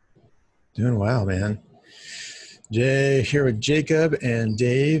you? Doing well, man. Jay here with Jacob and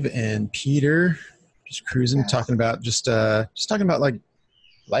Dave and Peter, just cruising, talking about like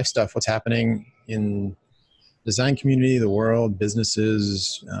life stuff, what's happening in design community, the world,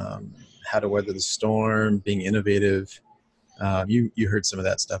 businesses, how to weather the storm, being innovative. You heard some of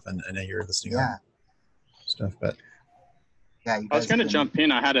that stuff, and I know you're listening on stuff, but I was going to jump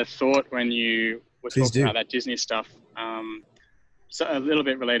in. I had a thought when you were talking about that Disney stuff. So a little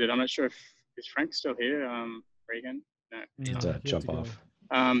bit related. I'm not sure if is Frank still here. Regan? No. Jump off.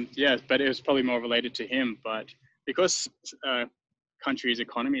 But it was probably more related to him. But because countries'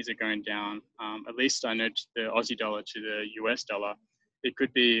 economies are going down, at least I know the Aussie dollar to the US dollar, it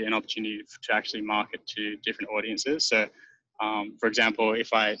could be an opportunity to actually market to different audiences. So, for example,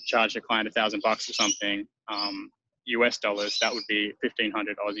 if I charge a client $1,000 or something, US dollars, that would be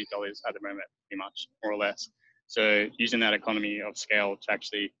 1,500 Aussie dollars at the moment, pretty much, more or less. So using that economy of scale to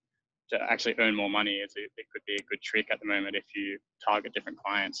actually earn more money, it could be a good trick at the moment if you target different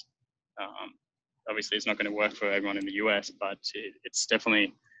clients. Obviously, it's not going to work for everyone in the US, but it's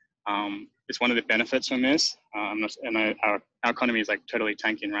definitely it's one of the benefits from this. Our economy is like totally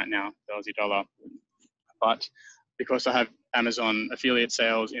tanking right now, the Aussie dollar. But because I have Amazon affiliate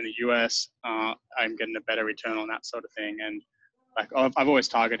sales in the US, I'm getting a better return on that sort of thing. And like I've always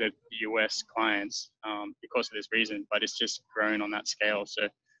targeted US clients because of this reason, but it's just grown on that scale. So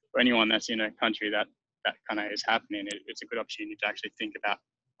for anyone that's in a country that kind of is happening, it's a good opportunity to actually think about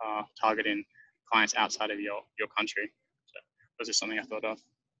targeting clients outside of your country. So was just something I thought of.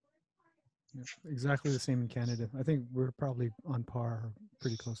 Yeah, exactly the same in Canada. I think we're probably on par,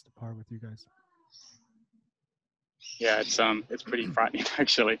 pretty close to par with you guys. Yeah, it's pretty frightening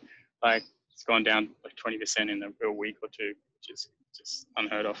actually. Like it's gone down like 20% in a week or two, which is just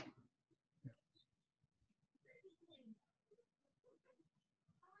unheard of.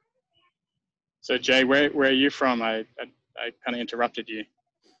 So Jay, where are you from? I kind of interrupted you.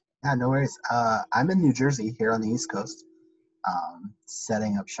 Yeah, no worries. I'm in New Jersey here on the East Coast,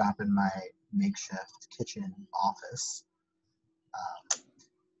 setting up shop in my makeshift kitchen office.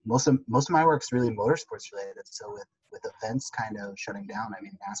 Most of my work's really motorsports related. So with events kind of shutting down, I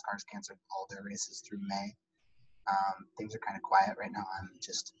mean, NASCAR's canceled all their races through May. Things are kind of quiet right now. I'm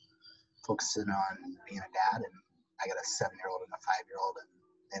just focusing on being a dad, and I got a 7-year-old and a 5-year-old, and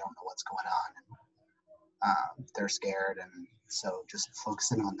they don't know what's going on, and they're scared, and so just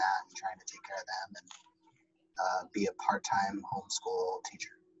focusing on that and trying to take care of them and be a part-time homeschool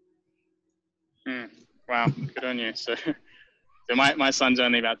teacher. Wow, good on you. So my son's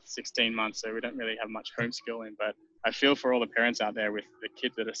only about 16 months, so we don't really have much homeschooling, but I feel for all the parents out there with the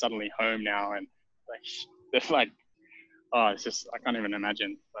kids that are suddenly home now, and like they're like, oh, it's just, I can't even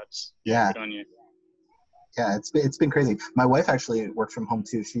imagine, but Yeah. Good on you. Yeah, it's been crazy. My wife actually works from home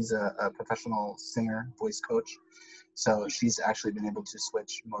too. She's a professional singer, voice coach. So she's actually been able to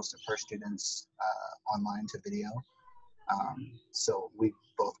switch most of her students online to video. So we've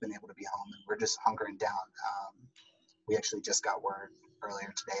both been able to be home, and we're just hunkering down. We actually just got word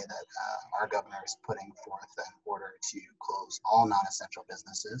earlier today that our governor is putting forth an order to close all non-essential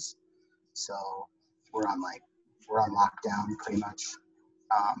businesses. So we're on lockdown pretty much.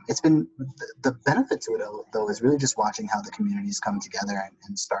 It's been the benefit to it though is really just watching how the communities come together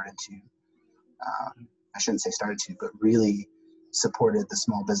and started to, I shouldn't say started to, but really supported the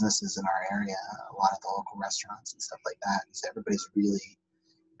small businesses in our area, a lot of the local restaurants and stuff like that. So everybody's really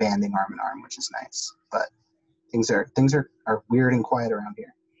banding arm in arm, which is nice. But things are weird and quiet around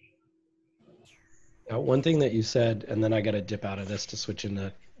here. Now, one thing that you said, and then I got to dip out of this to switch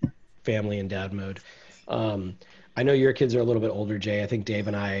into family and dad mode. I know your kids are a little bit older, Jay. I think Dave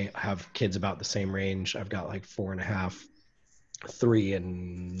and I have kids about the same range. I've got like 4.5, 3,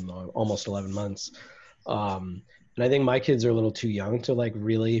 and almost 11 months. And I think my kids are a little too young to like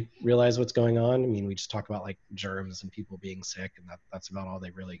really realize what's going on. I mean, we just talk about like germs and people being sick, and that's about all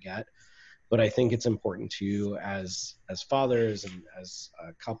they really get. But I think it's important to, as fathers and as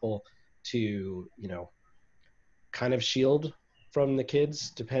a couple, to, kind of shield from the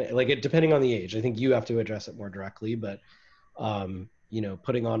kids, depending on the age. I think you have to address it more directly, but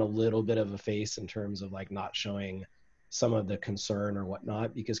putting on a little bit of a face in terms of like not showing some of the concern or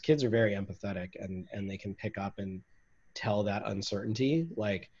whatnot, because kids are very empathetic and they can pick up and tell that uncertainty.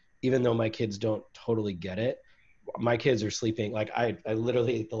 Like, even though my kids don't totally get it, my kids are sleeping. Like I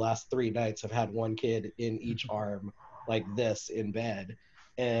literally the last 3 nights have had one kid in each arm like this in bed.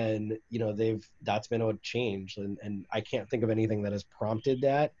 And, that's been a change. And I can't think of anything that has prompted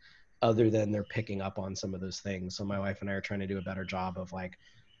that other than they're picking up on some of those things. So my wife and I are trying to do a better job of like,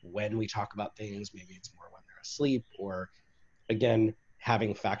 when we talk about things, maybe it's more when they're asleep, or again,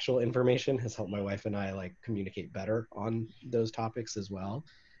 having factual information has helped my wife and I like communicate better on those topics as well.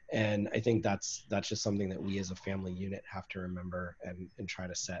 And I think that's just something that we as a family unit have to remember and try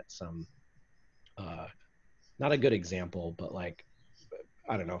to set some, not a good example, but like,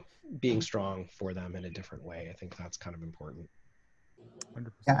 I don't know, being strong for them in a different way. I think that's kind of important.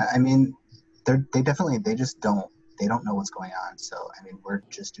 100%. Yeah, I mean, they just don't know what's going on. So I mean, we're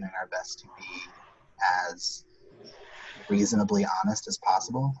just doing our best to be as reasonably honest as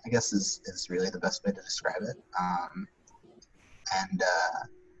possible, I guess is really the best way to describe it. And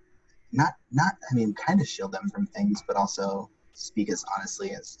not I mean, kind of shield them from things, but also speak as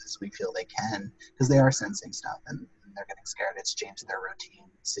honestly as we feel they can, because they are sensing stuff and they're getting scared. It's changed their routine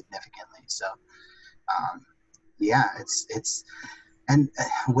significantly. So yeah, it's and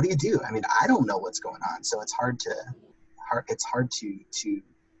what do you do? I mean, I don't know what's going on, so it's hard to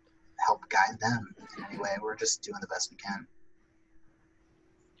help guide them in any way. We're just doing the best we can.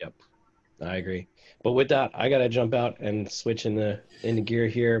 Yep, I agree. But with that, I gotta jump out and switch into gear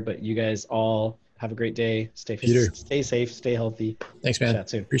here. But you guys all have a great day. Stay safe, stay healthy. Thanks, man. Chat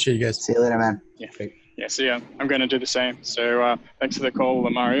soon. Appreciate you guys. See you later, man. Yeah, see ya. I'm going to do the same. So thanks for the call,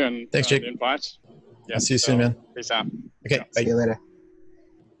 Mario, and thanks, Jake. the invite. Yeah, I'll see you soon, man. Peace out. Okay, Yeah. bye. See you later.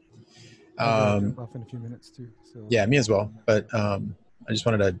 Jump off in a few minutes too. So Yeah, me as well. But I just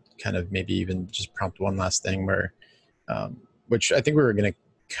wanted to kind of maybe even just prompt one last thing where, which I think we were going to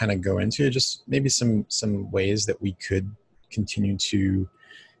kind of go into, just maybe some ways that we could continue to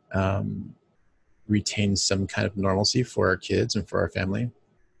retain some kind of normalcy for our kids and for our family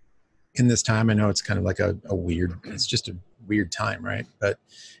in this time. I know it's kind of like a weird, it's just a weird time, right? But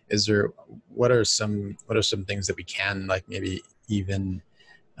what are some things that we can, like, maybe even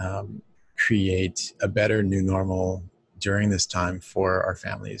create a better new normal during this time for our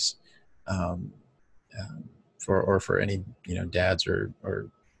families, for any dads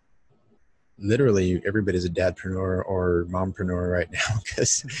or literally everybody's a dadpreneur or mompreneur right now,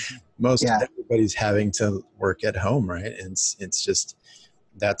 because most Yeah. everybody's having to work at home, right? And it's just,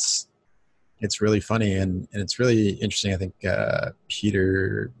 it's really funny, and it's really interesting. I think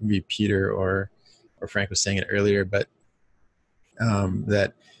Peter or Frank was saying it earlier, but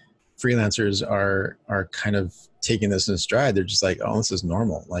that freelancers are kind of taking this in stride. They're just like, oh, this is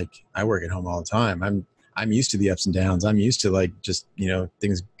normal. Like, I work at home all the time. I'm used to the ups and downs. I'm used to, like, just,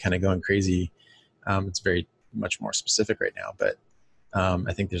 things kind of going crazy. It's very much more specific right now, but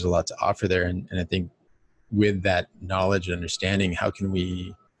I think there's a lot to offer there. And I think with that knowledge and understanding, how can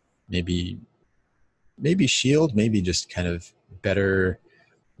we maybe shield, maybe just kind of better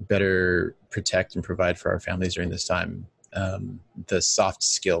protect and provide for our families during this time, the soft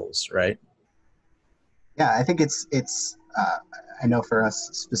skills, right? Yeah, I think I know for us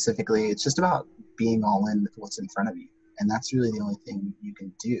specifically, it's just about being all in with what's in front of you. And that's really the only thing you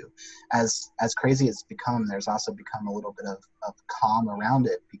can do. As crazy as it's become, there's also become a little bit of calm around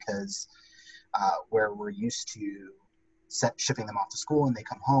it, because where we're used to shipping them off to school and they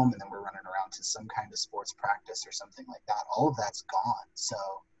come home and then we're running around to some kind of sports practice or something like that, all of that's gone. So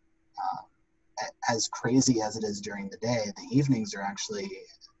as crazy as it is during the day, the evenings are actually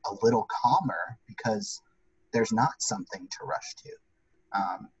a little calmer, because there's not something to rush to.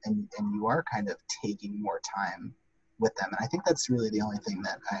 And you are kind of taking more time with them. And I think that's really the only thing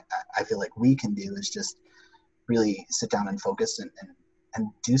that I feel like we can do, is just really sit down and focus and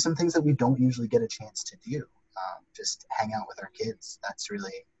do some things that we don't usually get a chance to do. Just hang out with our kids. That's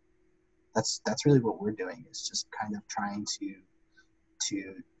really what we're doing, is just kind of trying to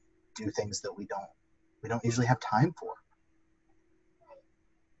do things that we don't usually have time for.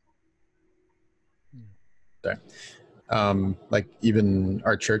 Sorry. Like, even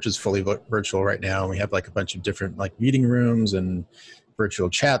our church is fully virtual right now. We have like a bunch of different like meeting rooms and virtual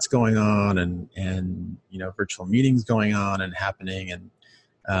chats going on, and virtual meetings going on and happening. And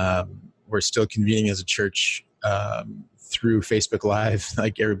we're still convening as a church through Facebook Live.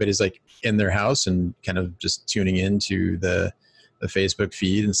 Like, everybody's like in their house and kind of just tuning into the Facebook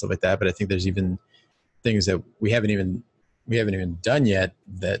feed and stuff like that. But I think there's even things that we haven't even done yet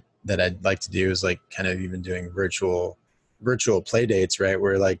that I'd like to do, is like kind of even doing virtual play dates, right?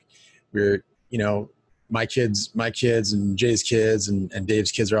 Where like we're, my kids and Jay's kids and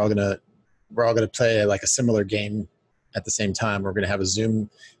Dave's kids we're all gonna play like a similar game at the same time. We're gonna have a Zoom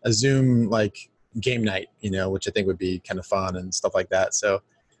like game night, which I think would be kind of fun and stuff like that. So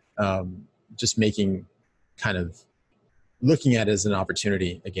just kind of looking at it as an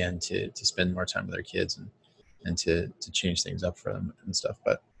opportunity again to spend more time with our kids and to change things up for them and stuff.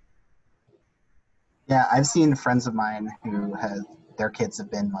 But yeah, I've seen friends of mine who their kids have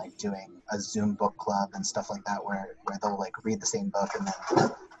been like doing a Zoom book club and stuff like that, where they'll like read the same book, and then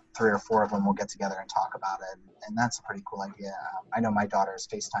 3 or 4 of them will get together and talk about it. And that's a pretty cool idea. I know my daughter has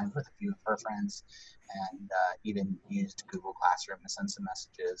FaceTimed with a few of her friends, and even used Google Classroom to send some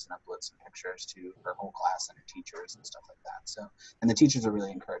messages and upload some pictures to her whole class and her teachers and stuff like that. So, and the teachers are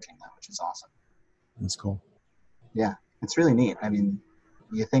really encouraging that, which is awesome. that's cool. Yeah, it's really neat. I mean,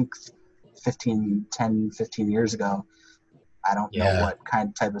 you think 15 years ago, I don't know what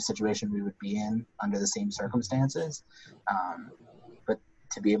type of situation we would be in under the same circumstances. But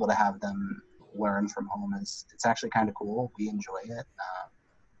to be able to have them learn from home it's actually kind of cool. We enjoy it.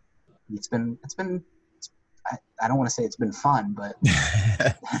 It's been I don't want to say it's been fun, but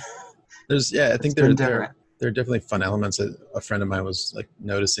I think there are definitely fun elements. A friend of mine was like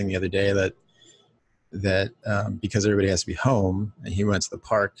noticing the other day that because everybody has to be home, and he went to the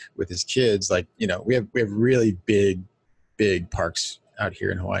park with his kids. Like, we have really big parks out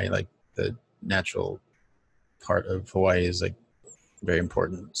here in Hawaii. Like, the natural part of Hawaii is like very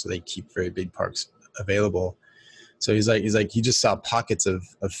important, so they keep very big parks available. So he's like he just saw pockets of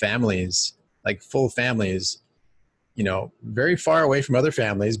families, like full families, very far away from other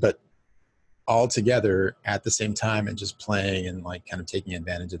families, but all together at the same time and just playing and like kind of taking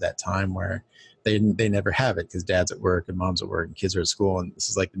advantage of that time where they never have it, because dad's at work and mom's at work and kids are at school, and this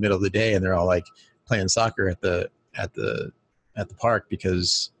is like the middle of the day and they're all like playing soccer at the park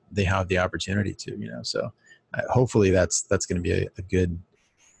because they have the opportunity to. So hopefully that's going to be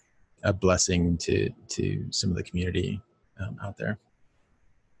a blessing to some of the community out there.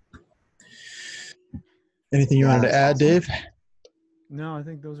 Anything you wanted to add, awesome. Dave? No, I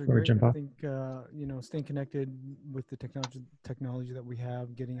think those are great. I think staying connected with the technology that we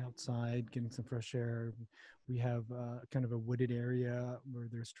have, getting outside, getting some fresh air. We have kind of a wooded area where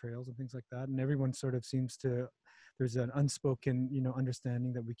there's trails and things like that, and everyone sort of seems to. There's an unspoken,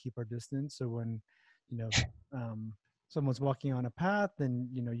 understanding that we keep our distance. So when, someone's walking on a path, then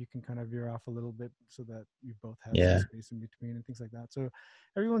you can kind of veer off a little bit so that you both have Yeah. some space in between and things like that. So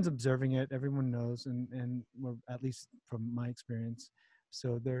everyone's observing it, everyone knows, and well, at least from my experience.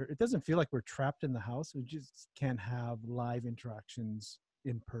 So it doesn't feel like we're trapped in the house. We just can't have live interactions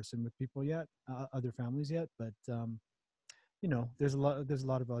in person with people yet, other families yet. But there's a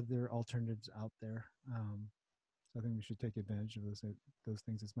lot of other alternatives out there. So I think we should take advantage of those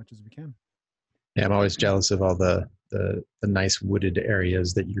things as much as we can. Yeah, I'm always jealous of all the nice wooded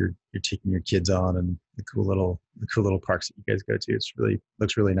areas that you're taking your kids on, and the cool little parks that you guys go to. It's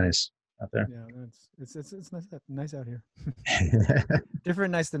looks really nice out there. Yeah, it's nice out here.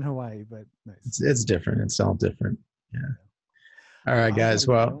 Different nice than Hawaii, but nice. It's different. It's all different. Yeah. All right, guys.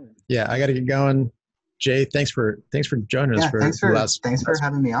 Well, yeah, I got to get going. Jay, thanks for joining us. Thanks for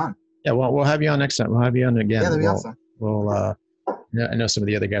having me on. Yeah, well, we'll have you on next time. We'll have you on again. Yeah, that'd be awesome. I know some of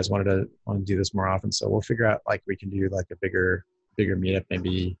the other guys want to do this more often, so we'll figure out like we can do like a bigger meetup,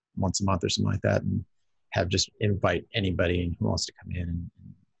 maybe once a month or something like that, and just invite anybody who wants to come in and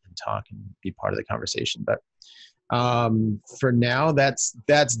talk and be part of the conversation. But for now, that's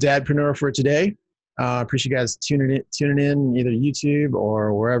Dadpreneur for today. Appreciate you guys tuning in either YouTube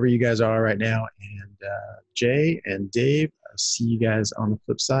or wherever you guys are right now. And Jay and Dave, I'll see you guys on the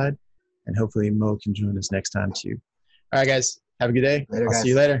flip side, and hopefully Mo can join us next time too. All right, guys. Have a good day. Later, I'll guys. see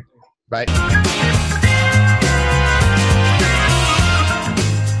you later. Bye.